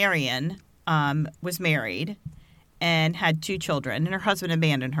sister Marion was married and had 2 children, and her husband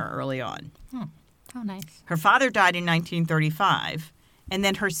abandoned her early on. Oh, nice. Her father died in 1935, and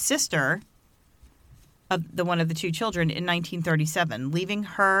then her sister, one of the 2 children, in 1937, leaving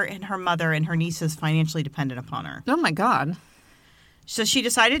her and her mother and her nieces financially dependent upon her. Oh my God. So she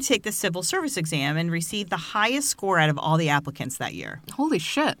decided to take the civil service exam and received the highest score out of all the applicants that year. Holy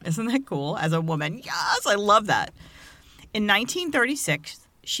shit. Isn't that cool? As a woman, yes, I love that. In 1936,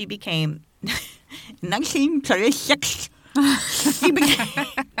 she became 1936. She became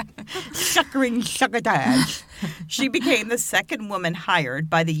suckering succotash. She became the second woman hired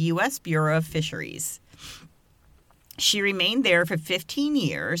by the U.S. Bureau of Fisheries. She remained there for 15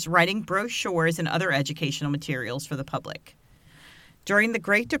 years, writing brochures and other educational materials for the public. During the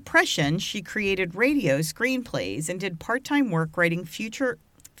Great Depression, she created radio screenplays and did part-time work writing feature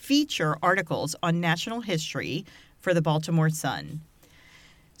articles on national history for the Baltimore Sun.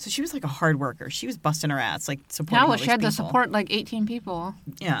 So she was like a hard worker. She was busting her ass, like supporting all these she had people. to support like 18 people.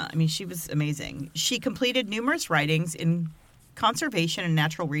 Yeah, I mean, she was amazing. She completed numerous writings in conservation and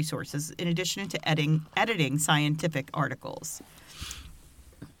natural resources, in addition to editing scientific articles.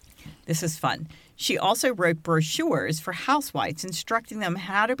 This is fun. She also wrote brochures for housewives, instructing them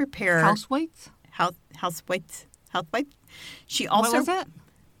how to prepare... Housewives? Housewives. She also... What was it?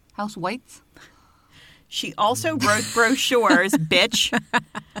 Housewives? She also wrote brochures, bitch,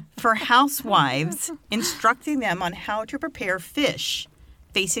 for housewives, instructing them on how to prepare fish,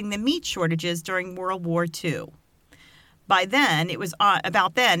 facing the meat shortages during World War II. By then, it was odd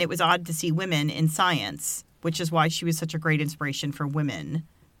to see women in science, which is why she was such a great inspiration for women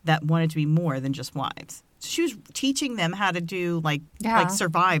that wanted to be more than just wives. So she was teaching them how to do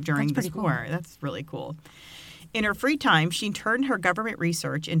survive during this war. Cool. That's really cool. In her free time, she turned her government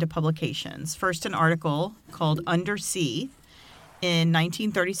research into publications. First, an article called Undersea in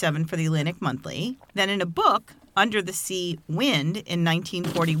 1937 for the Atlantic Monthly. Then in a book, Under the Sea Wind in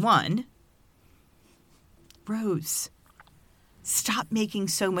 1941. Rose, stop making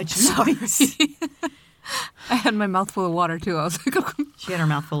so much noise. I had my mouth full of water, too. I was like, She had her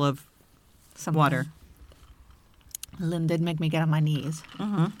mouth full of water. Lynn did make me get on my knees.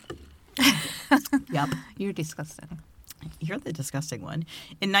 Mm-hmm. Yep. You're disgusting. You're the disgusting one.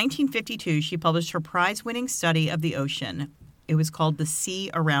 In 1952, she published her prize-winning study of the ocean. It was called The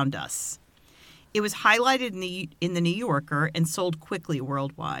Sea Around Us. It was highlighted in the New Yorker and sold quickly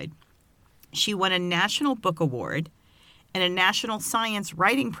worldwide. She won a National Book Award and a National Science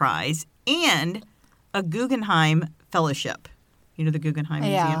Writing Prize and a Guggenheim Fellowship. You know the Guggenheim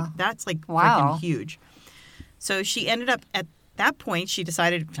Museum? That's freaking huge. So she ended up at that point, she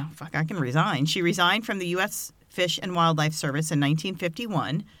decided, I can resign. She resigned from the U.S. Fish and Wildlife Service in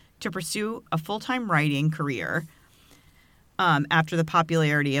 1951 to pursue a full-time writing career after the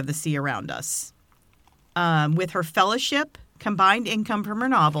popularity of The Sea Around Us. With her fellowship, combined income from her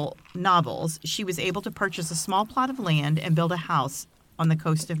novels, she was able to purchase a small plot of land and build a house on the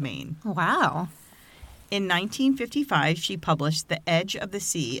coast of Maine. Wow. In 1955, she published The Edge of the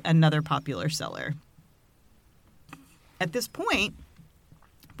Sea, another popular seller. At this point,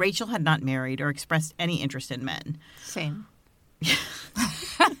 Rachel had not married or expressed any interest in men. Same.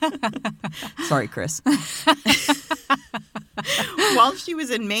 Sorry, Chris. While she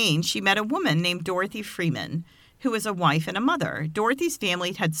was in Maine, she met a woman named Dorothy Freeman, who was a wife and a mother. Dorothy's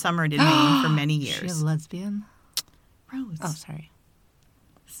family had summered in Maine for many years. She's a lesbian? Rose. Oh, sorry.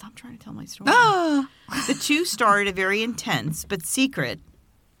 Stop trying to tell my story. The two started a very intense but secret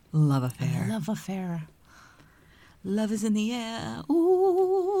love affair. Love is in the air.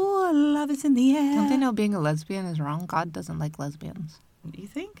 Ooh, love is in the air. Don't they know being a lesbian is wrong? God doesn't like lesbians. You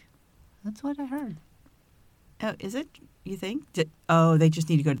think? That's what I heard. Oh, is it? You think? They just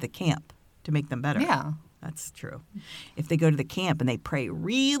need to go to the camp to make them better. Yeah. That's true. If they go to the camp and they pray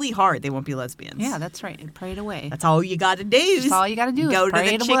really hard, they won't be lesbians. Yeah, that's right. Pray it away. That's all you got to do. That's all you got to do. Go is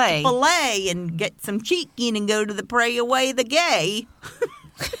pray to the it Chick-fil-A and get some chicken and go to the Pray Away the Gay.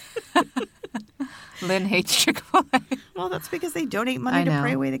 Lynn hates Chick-fil-A. Well, that's because they donate money to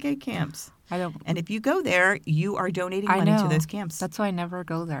Pray Away the Gay camps. I don't. And if you go there, you are donating money to those camps. That's why I never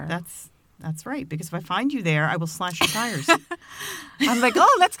go there. That's right. Because if I find you there, I will slash your tires. I'm like,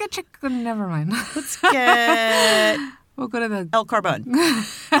 let's get chicken. Never mind. Let's get. We'll go to the El Carbone.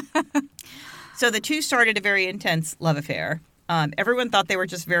 So the two started a very intense love affair. Everyone thought they were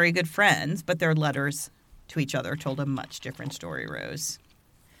just very good friends, but their letters to each other told a much different story, Rose.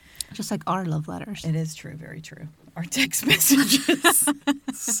 Just like our love letters. It is true. Very true. Our text messages.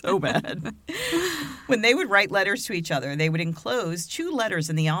 So bad. When they would write letters to each other, they would enclose 2 letters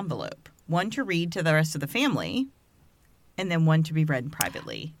in the envelope. One to read to the rest of the family, and then one to be read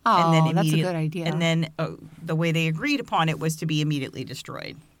privately. Oh, and then that's a good idea. And then the way they agreed upon it was to be immediately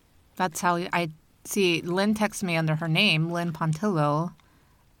destroyed. That's how I see. Lynn texts me under her name, Lynn Pontillo,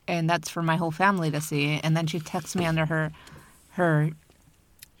 and that's for my whole family to see. And then she texts me under her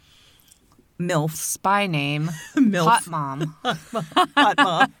MILF spy name, MILF. Hot Mom. Hot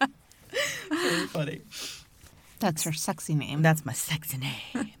Mom. Very funny. That's her sexy name. That's my sexy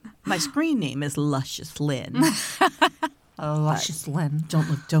name. My screen name is Luscious Lynn. Luscious Lynn.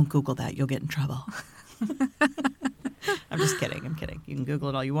 Don't Google that. You'll get in trouble. I'm just kidding. I'm kidding. You can Google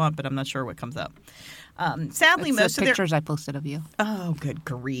it all you want, but I'm not sure what comes up. Sadly, It's most the of their pictures I posted of you. Oh, good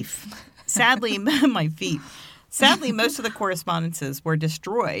grief. Sadly, my feet. Sadly, most of the correspondences were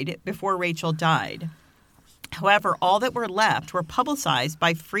destroyed before Rachel died. However, all that were left were publicized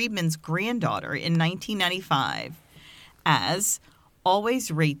by Friedman's granddaughter in 1995 as always,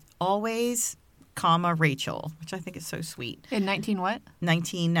 comma, Rachel, which I think is so sweet. In 19 what?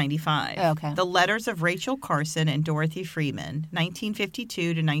 1995. Oh, okay. The Letters of Rachel Carson and Dorothy Friedman, 1952 to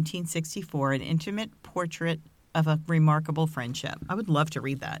 1964, an intimate portrait of a remarkable friendship. I would love to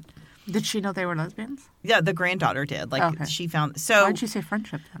read that. Did she know they were lesbians? Yeah, the granddaughter did. Like Okay. she found so. Why'd she say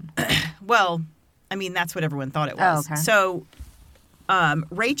friendship then? Well, I mean that's what everyone thought it was. Oh, okay. So,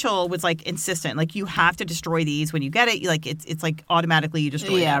 Rachel was like insistent, like you have to destroy these when you get it. Like it's like automatically you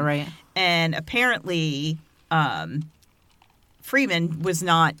destroy them. Yeah, right. And apparently, Freeman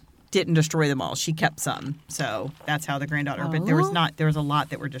didn't destroy them all. She kept some. So that's how the granddaughter. But there was a lot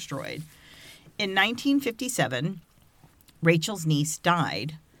that were destroyed. In 1957, Rachel's niece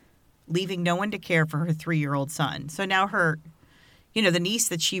died, leaving no one to care for her 3-year-old son. So now the niece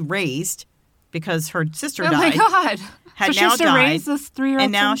that she raised because her sister died. Oh my God. Had so now she has to died, raise this 3-year-old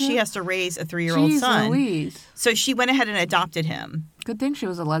and now son she too? has to raise a 3-year-old Jeez son. Louise. So she went ahead and adopted him. Good thing she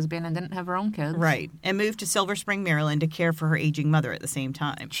was a lesbian and didn't have her own kids. Right. And moved to Silver Spring, Maryland to care for her aging mother at the same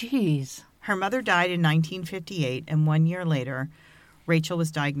time. Jeez. Her mother died in 1958, and 1 year later, Rachel was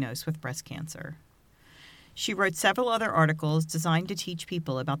diagnosed with breast cancer. She wrote several other articles designed to teach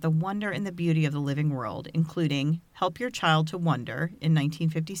people about the wonder and the beauty of the living world, including Help Your Child to Wonder in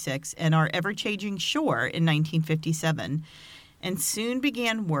 1956 and Our Ever-Changing Shore in 1957, and soon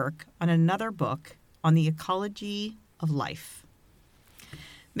began work on another book on the ecology of life.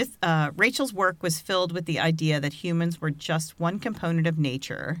 Rachel's work was filled with the idea that humans were just one component of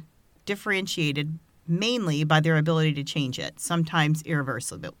nature, differentiated mainly by their ability to change it, sometimes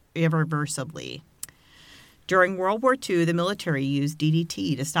irreversibly. During World War II, the military used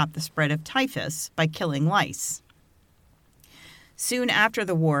DDT to stop the spread of typhus by killing lice. Soon after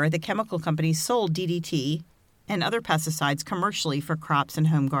the war, the chemical companies sold DDT and other pesticides commercially for crops and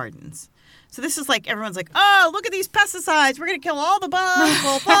home gardens. So this is like, everyone's like, oh, look at these pesticides. We're going to kill all the bugs,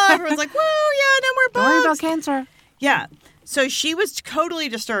 blah, blah. Everyone's like, whoa, yeah, no more bugs. Don't worry about cancer. Yeah. So she was totally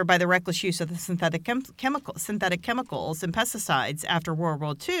disturbed by the reckless use of the synthetic chemicals and pesticides after World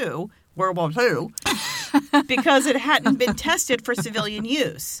War II, because it hadn't been tested for civilian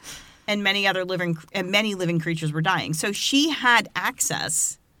use, and many living creatures were dying. So she had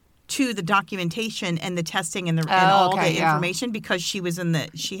access to the documentation and the testing and all the information because she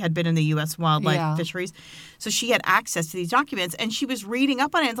had been in the U.S. wildlife fisheries. So she had access to these documents, and she was reading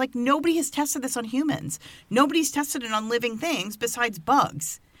up on it. It's like, nobody has tested this on humans. Nobody's tested it on living things besides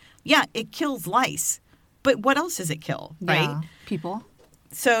bugs. Yeah, it kills lice, but what else does it kill, right? Yeah. People.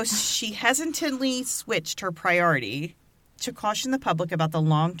 So she hesitantly switched her priority to caution the public about the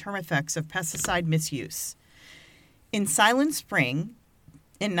long-term effects of pesticide misuse. In Silent Spring,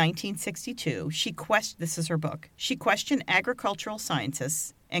 in 1962, this is her book, she questioned agricultural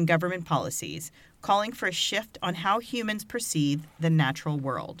scientists and government policies, calling for a shift on how humans perceive the natural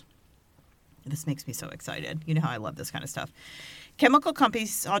world. This makes me so excited. You know how I love this kind of stuff. Chemical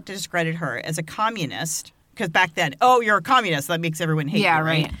companies sought to discredit her as a communist, because back then, oh, you're a communist, that makes everyone hate you,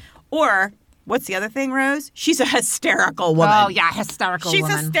 right? Or, what's the other thing, Rose? She's a hysterical woman. Oh, yeah, hysterical woman.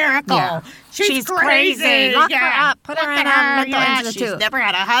 She's hysterical. Yeah. She's crazy. Lock her up. Put her in her mental institute. She's never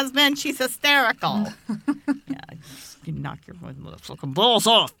had a husband. She's hysterical. Yeah, you knock your fucking balls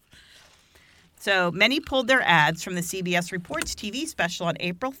off. So many pulled their ads from the CBS Reports TV special on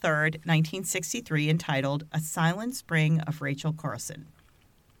April 3rd, 1963, entitled A Silent Spring of Rachel Carson.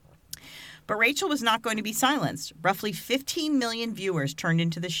 But Rachel was not going to be silenced. Roughly 15 million viewers turned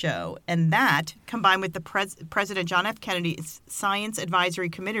into the show, and that, combined with the President John F. Kennedy's Science Advisory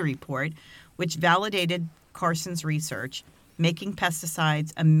Committee report, which validated Carson's research, making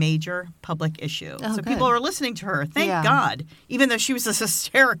pesticides a major public issue. Oh, so good. people are listening to her, thank God, even though she was this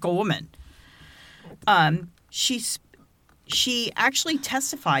hysterical woman. She actually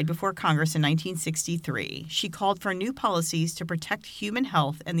testified before Congress in 1963. She called for new policies to protect human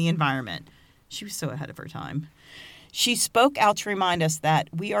health and the environment. She was so ahead of her time. She spoke out to remind us that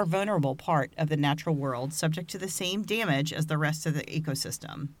we are a vulnerable part of the natural world, subject to the same damage as the rest of the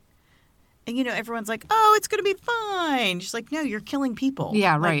ecosystem. And, everyone's like, oh, it's going to be fine. She's like, no, you're killing people.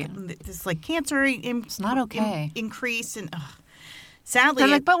 Yeah, right. This cancer it's not okay. Increase. And sadly.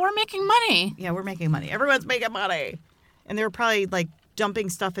 They're like, but we're making money. Yeah, we're making money. Everyone's making money. And they were probably dumping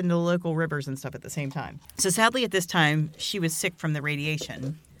stuff into the local rivers and stuff at the same time. So sadly at this time, she was sick from the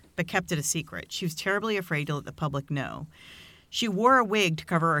radiation. but kept it a secret. She was terribly afraid to let the public know. She wore a wig to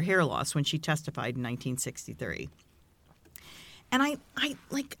cover her hair loss when she testified in 1963. And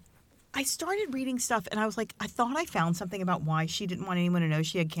I started reading stuff, and I was like, I thought I found something about why she didn't want anyone to know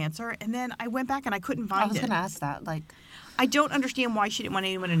she had cancer, and then I went back and I couldn't find it. I was going to ask that. I don't understand why she didn't want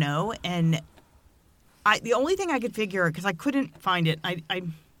anyone to know, and the only thing I could figure, because I couldn't find it,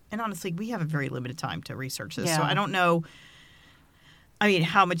 and honestly, we have a very limited time to research this, so I don't know,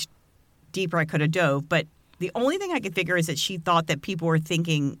 how much deeper I could have dove, but the only thing I could figure is that she thought that people would think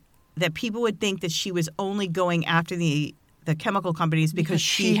that she was only going after the chemical companies because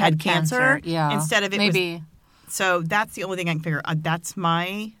she had cancer. Yeah. Instead of it maybe. So that's the only thing I can figure. That's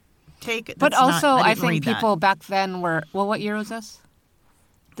my take. But also, I think people back then were. Well, what year was this?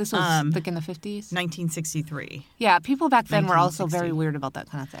 This was like in the 50s? 1963. Yeah, people back then were also very weird about that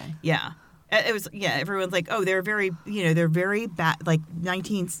kind of thing. Yeah. It was, everyone's like, oh, they're very bad, like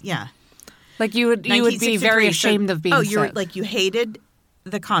 19, yeah. Like you would be very ashamed of being sick. You're like, you hated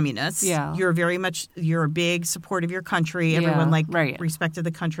the communists. Yeah. You're a big support of your country. Everyone respected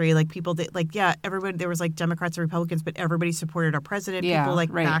the country. Like people that everyone, there was like Democrats and Republicans, but everybody supported our president. Yeah, people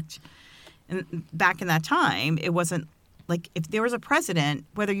backed. And back in that time, it wasn't like if there was a president,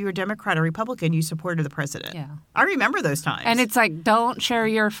 whether you were Democrat or Republican, you supported the president. Yeah. I remember those times. And it's like, don't share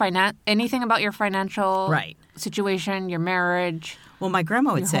your anything about your financial situation, your marriage. Well, my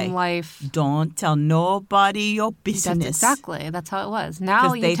grandma would say, home life. Don't tell nobody your business. That's how it was.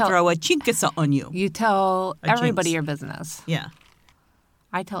 Now they throw a chinkasa on you. You tell everybody your business. Yeah.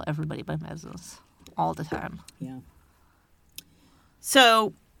 I tell everybody my business all the time. Yeah.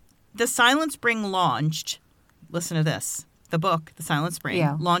 So the Silent Spring launched, listen to this, the book, The Silent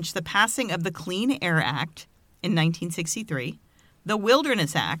Spring, launched the passing of the Clean Air Act in 1963, the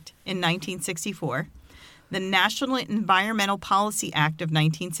Wilderness Act in 1964, the National Environmental Policy Act of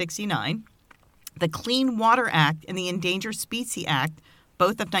 1969, the Clean Water Act and the Endangered Species Act,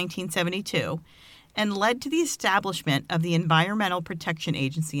 both of 1972, and led to the establishment of the Environmental Protection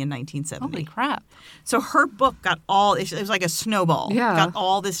Agency in 1970. Holy crap. So her book got it was like a snowball. Yeah. Got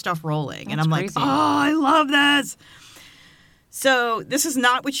all this stuff rolling. That's and I'm crazy. like, oh, I love this. So this is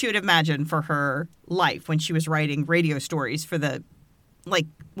not what she would imagine for her life when she was writing radio stories for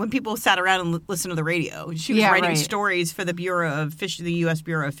when people sat around and listened to the radio. She was writing stories for the the U.S.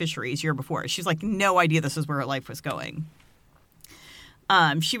 Bureau of Fisheries year before. She's like, no idea this is where her life was going.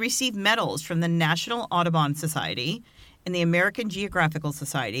 She received medals from the National Audubon Society and the American Geographical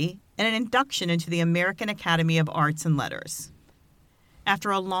Society and an induction into the American Academy of Arts and Letters.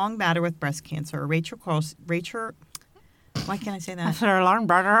 After a long battle with breast cancer, Rachel, why can't I say that? After a long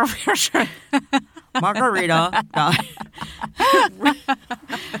battle of Margarita died.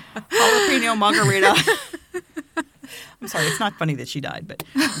 Jalapeno Margarita. I'm sorry, it's not funny that she died, but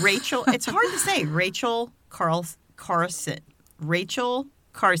Rachel, it's hard to say. Rachel Carson,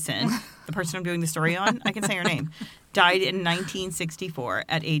 the person I'm doing the story on, I can say her name, died in 1964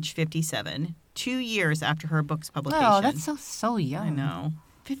 at age 57, 2 years after her book's publication. Oh, that's so young. I know.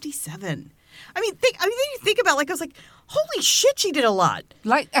 57. Think about I was like, holy shit, she did a lot.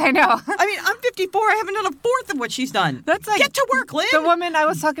 I know. I'm 54. I haven't done a fourth of what she's done. That's get to work, Lynn. The woman I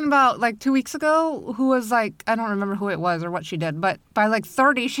was talking about 2 weeks ago, who was I don't remember who it was or what she did, but by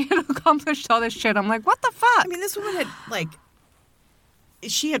 30, she had accomplished all this shit. I'm like, what the fuck? This woman had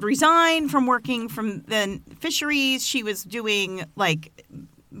she had resigned from working from the fisheries. She was doing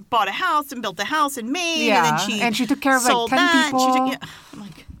bought a house and built a house in Maine, and she took care of 10 people.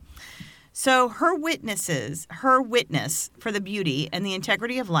 So her witness for the beauty and the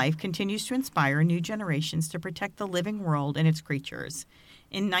integrity of life continues to inspire new generations to protect the living world and its creatures.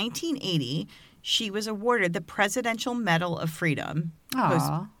 In 1980, she was awarded the Presidential Medal of Freedom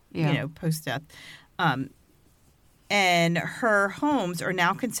post-death. And her homes are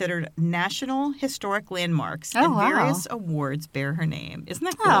now considered National Historic Landmarks, and various awards bear her name. Isn't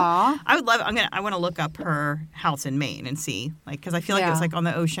that cool? Aww. I would love. I want to look up her house in Maine and see, because I feel like it was on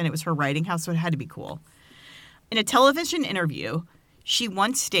the ocean. It was her writing house, so it had to be cool. In a television interview, she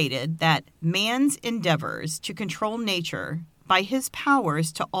once stated that man's endeavors to control nature by his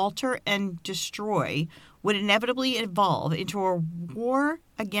powers to alter and destroy would inevitably evolve into a war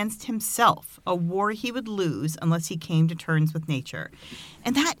against himself, a war he would lose unless he came to terms with nature.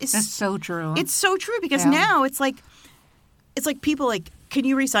 And that's so true. It's so true because now it's like people can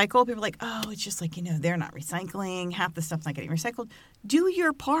you recycle? People are like, oh, it's just they're not recycling. Half the stuff's not getting recycled. Do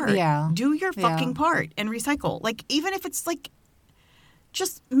your part. Yeah. Do your fucking part and recycle. Even if it's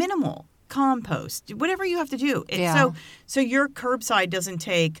just minimal compost, whatever you have to do. So your curbside doesn't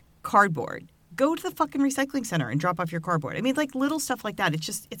take cardboard. go to the fucking recycling center and drop off your cardboard. I mean, like little stuff like that.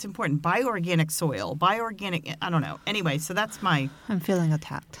 It's important. Buy organic soil. Buy organic, I don't know. Anyway, so that's my... I'm feeling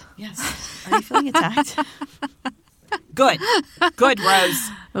attacked. Yes. Are you feeling attacked? Good. Good, Rose.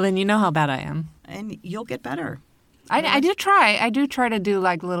 Well, then you know how bad I am. And you'll get better. I do try. I do try to do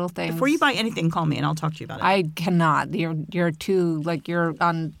like little things. Before you buy anything, call me and I'll talk to you about it. I cannot. You're too, like, you're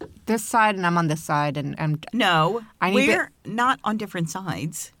on this side and I'm on this side. And No, we're not on different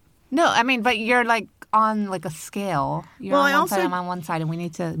sides. No, I mean, but you're like on like a scale. You're Well, on I one also- side, I'm on one side, and we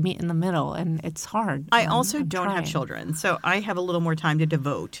need to meet in the middle, and it's hard. I also I'm don't have trying. children, so I have a little more time to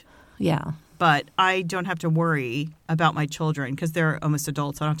devote. Yeah. But I don't have to worry about my children because they're almost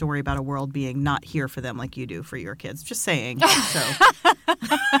adults. I don't have to worry about a world being not here for them like you do for your kids. Just saying. So,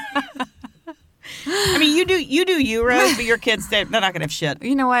 I mean, you do you, Rose, but your kids, they're not going to have shit.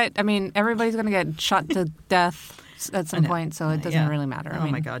 You know what? I mean, everybody's going to get shot to death at some point, so it doesn't really matter. Oh,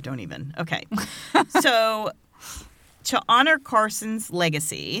 my God, don't even. Okay. So, to honor Carson's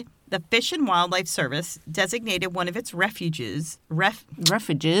legacy, the Fish and Wildlife Service designated one of its refuges.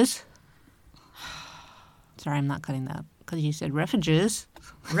 Refuges? Sorry, I'm not cutting that because you said refuges.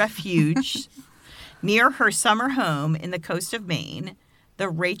 Refuge near her summer home in the coast of Maine, the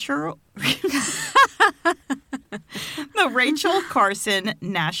Rachel Carson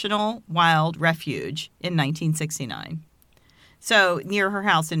National Wild Refuge in 1969. So near her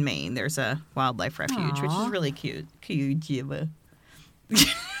house in Maine, there's a wildlife refuge, which is really cute.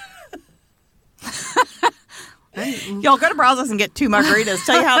 Y'all go to Brazos and get 2 margaritas.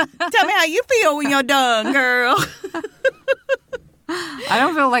 Tell me how you feel when you're done, girl. I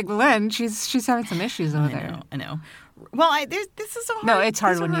don't feel like Lynn. She's having some issues over there. I know. Well, this is a hard... No, it's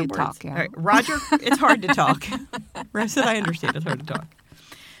hard these are when you hard words. talk, yeah. All right, Roger, it's hard to talk. Rose said I understand it's hard to talk.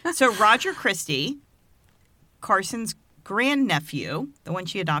 So Roger Christie, Carson's grandnephew, the one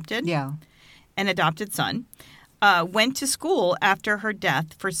she adopted, Yeah. an adopted son, went to school after her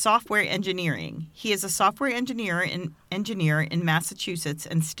death for software engineering. He is a software engineer in Massachusetts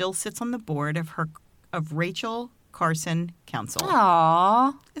and still sits on the board of Rachel Carson Council.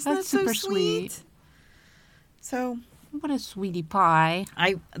 Aww. Isn't That's that so super sweet. So... What a sweetie pie.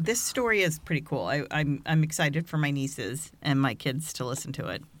 This story is pretty cool. I'm excited for my nieces and my kids to listen to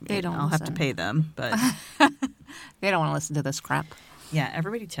it. They don't I'll have to listen. pay them, but They don't want to listen to this crap. yeah,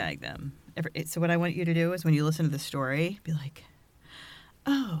 everybody tag them. So what I want you to do is when you listen to the story, be like,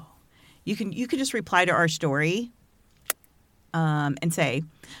 oh, you can just reply to our story, and say,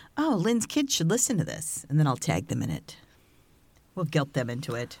 oh, Lynn's kids should listen to this, and then I'll tag them in it. We'll guilt them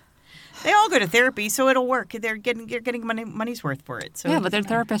into it. They all go to therapy, so it'll work. You're getting money's worth for it. So Yeah, but their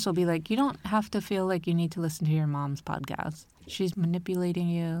therapist will be like, you don't have to feel like you need to listen to your mom's podcast. She's manipulating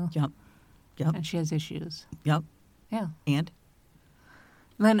you. Yep. And she has issues. Yep. Yeah. And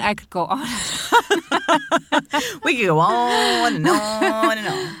Then I could go on. we could go on and on and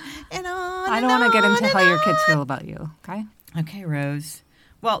on and on. I don't want to get into how your kids feel about you, okay? Okay, Rose.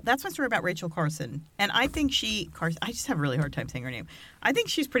 Well, that's my story about Rachel Carson. And I think I just have a really hard time saying her name. I think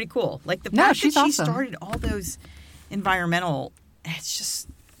she's pretty cool. Like the fact she's that she awesome. started all those environmental, it's just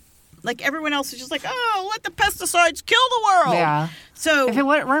like everyone else is just like, oh, let the pesticides kill the world. Yeah. So If it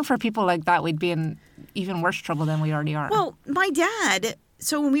weren't for people like that, we'd be in even worse trouble than we already are. well, my dad,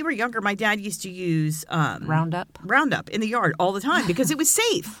 so when we were younger, my dad used to use Roundup. Roundup in the yard all the time because it was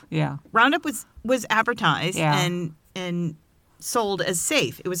safe. Yeah. Roundup was advertised Yeah. and sold as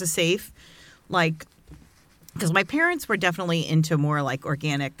safe. It was a safe, like, because my parents were definitely into more like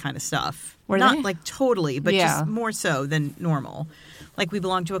organic kind of stuff. Were Not they? like totally, but Yeah. just more so than normal. Like we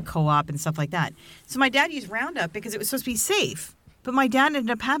belonged to a co-op and stuff like that. So my dad used Roundup because it was supposed to be safe. But my dad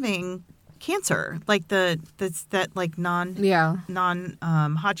ended up having cancer, like non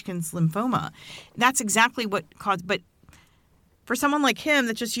Hodgkin's lymphoma. That's exactly what caused. But for someone like him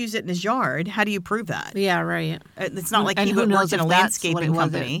that just used it in his yard, how do you prove that? Yeah, right. It's not like And he who worked knows in a if that's what it landscaping was.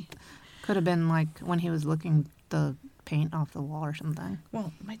 company. Could have been like when he was licking the paint off the wall or something.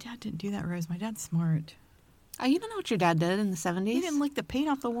 Well, my dad didn't do that, Rose. My dad's smart. You don't know what your dad did in the 70s? He didn't lick the paint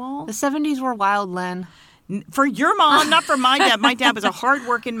off the wall. The 70s were wild, Len. For your mom, not for my dad. My dad was a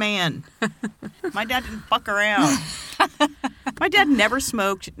hard-working man. My dad didn't fuck around. My dad never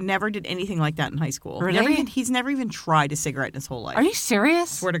smoked, never did anything like that in high school. Really? He's never even tried a cigarette in his whole life. Are you serious?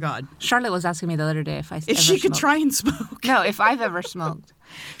 Swear to God. Charlotte was asking me the other day if I If ever she could smoked. try and smoke. No, if I've ever smoked.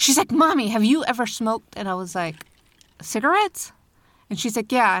 She's like, Mommy, have you ever smoked? And I was like, cigarettes? And she's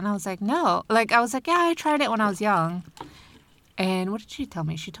like, yeah. And I was like, no. Like, I was like, yeah, I tried it when I was young. And what did she tell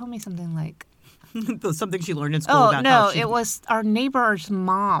me? She told me something like, Something she learned in school oh, about no, how she... it was our neighbor's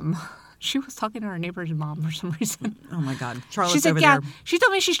mom She was talking to her neighbor's mom for some reason. Oh, my God. Charlotte's She's like, over yeah, there. she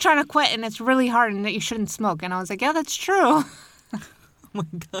told me she's trying to quit and it's really hard and that you shouldn't smoke. And I was like, yeah, that's true. Oh, my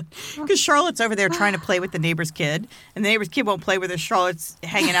God. Because Charlotte's over there trying to play with the neighbor's kid, and the neighbor's kid won't play with her. Charlotte's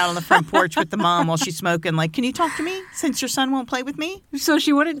hanging out on the front porch with the mom while she's smoking. Like, can you talk to me since your son won't play with me? So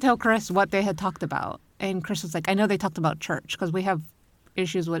she wouldn't tell Chris what they had talked about. And Chris was like, I know they talked about church because we have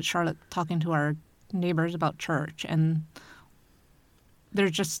issues with Charlotte talking to our neighbors about church. And there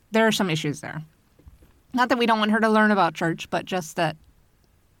are some issues there. Not that we don't want her to learn about church, but just that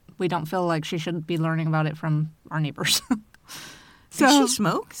we don't feel like she should be learning about it from our neighbors. So she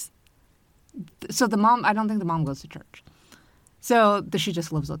smokes? So the mom, I don't think the mom goes to church. So she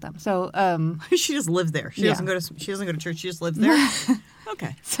just lives with them. So she just lives there. She doesn't go to church. She just lives there.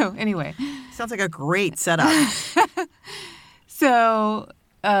 Okay. So anyway, sounds like a great setup. So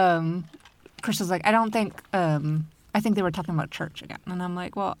Chris was like, I think they were talking about church again. And I'm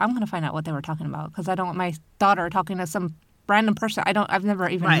like, well, I'm going to find out what they were talking about because I don't want my daughter talking to some random person. I've never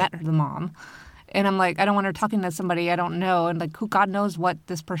even met the mom. And I'm like, I don't want her talking to somebody I don't know. And like, who God knows what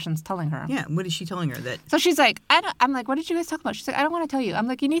this person's telling her. Yeah. What is she telling her? That? So she's like, I'm like, what did you guys talk about? She's like, I don't want to tell you. I'm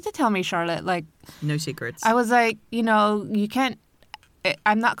like, you need to tell me, Charlotte. Like, no secrets. I was like, you can't.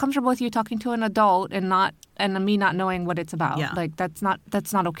 I'm not comfortable with you talking to an adult and me not knowing what it's about. Yeah. Like, that's not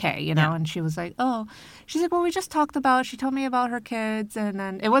okay, you know? Yeah. And she was like, oh. She's like, well, we just talked about, she told me about her kids. And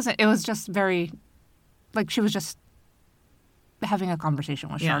then it was just very, like, she was just having a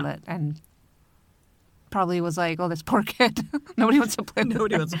conversation with Charlotte and probably was like, oh, this poor kid. Nobody wants to play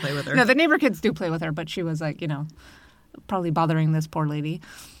with her. No, the neighbor kids do play with her, but she was like, probably bothering this poor lady.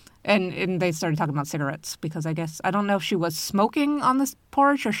 And they started talking about cigarettes because I don't know if she was smoking on this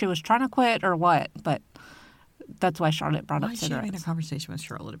porch or she was trying to quit or what, but that's why Charlotte brought up cigarettes. Why is she having a conversation with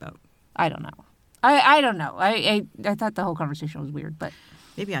Charlotte about? I don't know. I don't know. I thought the whole conversation was weird, but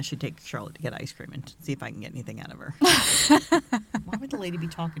maybe I should take Charlotte to get ice cream and see if I can get anything out of her. Why would the lady be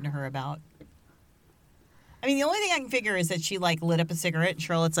talking to her about? I mean, the only thing I can figure is that she, like, lit up a cigarette and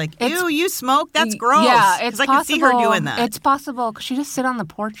Charlotte's like, ew, you smoke? That's gross. Yeah, it's possible. I can see her doing that. It's possible because she just sit on the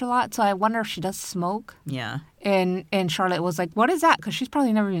porch a lot, so I wonder if she does smoke. Yeah. And Charlotte was like, what is that? Because she's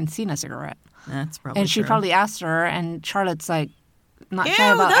probably never even seen a cigarette. That's probably And she true. probably asked her, and Charlotte's like, not ew,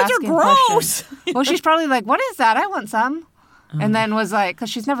 shy about those asking are gross. questions. Well, she's probably like, what is that? I want some. And then was like, because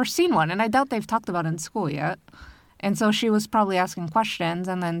she's never seen one, and I doubt they've talked about it in school yet. And so she was probably asking questions,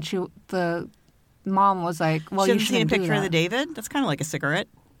 and then the mom was like, well, you shouldn't seen a picture do of the that. David? That's kind of like a cigarette.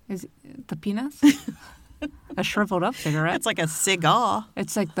 Is it the penis? A shriveled up cigarette. It's like a cigar.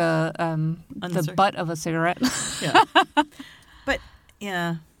 It's like the butt of a cigarette. Yeah. But,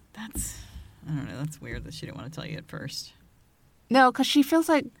 yeah, I don't know, that's weird that she didn't want to tell you at first. No, because she feels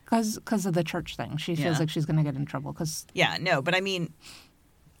like, because of the church thing, she feels like she's going to get in trouble. Yeah, no, but I mean,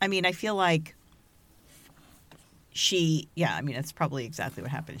 I feel like that's probably exactly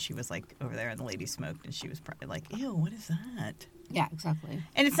what happened. She was like over there and the lady smoked and she was probably like, ew, what is that? Yeah, exactly.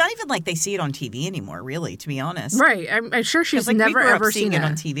 And it's not even like they see it on TV anymore, really, to be honest. Right. I'm sure she's like, never we grew ever up seen it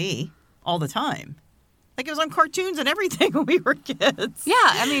on TV all the time. Like it was on cartoons and everything when we were kids. Yeah,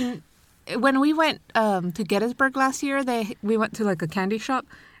 I mean, when we went to Gettysburg last year, we went to like a candy shop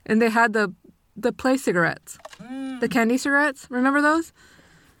and they had the play cigarettes, the candy cigarettes. Remember those?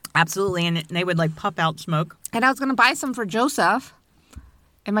 Absolutely, and they would like puff out smoke. And I was going to buy some for Joseph,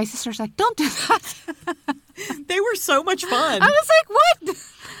 and my sister's like, "Don't do that." They were so much fun. I was like, "What?"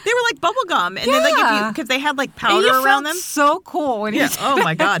 They were like bubble gum, and then like because they had like powder around them. So cool. When Oh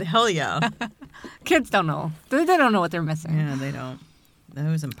my God, hell yeah! Kids don't know. They don't know what they're missing. Yeah, they don't.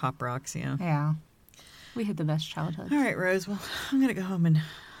 Those and Pop Rocks, yeah. Yeah, we had the best childhood. All right, Rose. Well, I'm gonna go home and.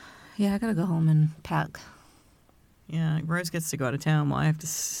 Yeah, I gotta go home and pack. Yeah, Rose gets to go out of town while I have to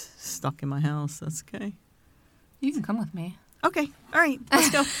stuck in my house. That's okay. You can come with me. Okay. All right. Let's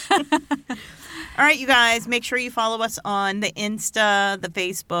go. All right, you guys. Make sure you follow us on the Insta, the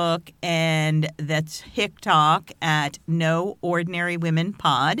Facebook, and the TikTok at No Ordinary Women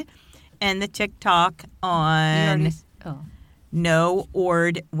Pod, and the TikTok on No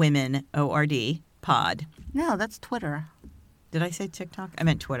Ord Women ORD Pod. No, that's Twitter. Did I say TikTok? I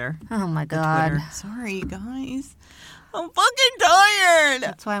meant Twitter. Oh, my God. Twitter. Sorry, you guys. I'm fucking tired.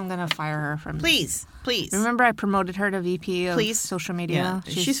 That's why I'm going to fire her from... Please. Remember I promoted her to VP of social media?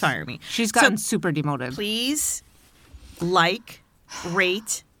 Yeah, she's firing me. She's gotten super demoted. Please like,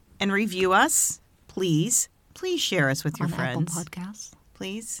 rate, and review us. Please share us with your friends. On Apple Podcasts?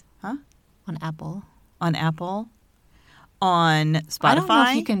 Please. Huh? On Apple. On Apple. On Spotify. I don't know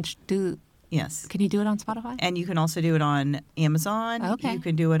if you can do... Yes. Can you do it on Spotify? And you can also do it on Amazon. Okay. You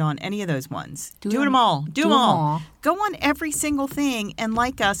can do it on any of those ones. Do them all. Do them all. all. Go on every single thing and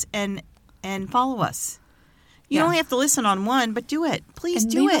like us and and follow us. You Yeah. only have to listen on one, but do it. Please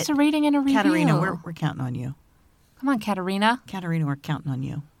And do leave it. us a rating and a review. Katerina, we're counting on you. Come on, Katerina. Katerina, we're counting on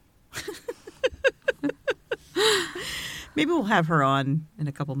you. Maybe we'll have her on in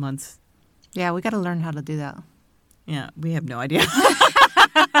a couple months. Yeah, we got to learn how to do that. Yeah, we have no idea.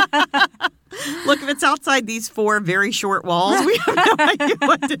 Look, if it's outside these 4 very short walls, we have no idea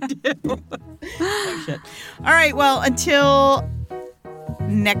what to do. Oh, shit. All right, well, until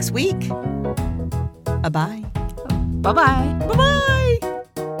next week, bye-bye. Bye-bye. Bye-bye.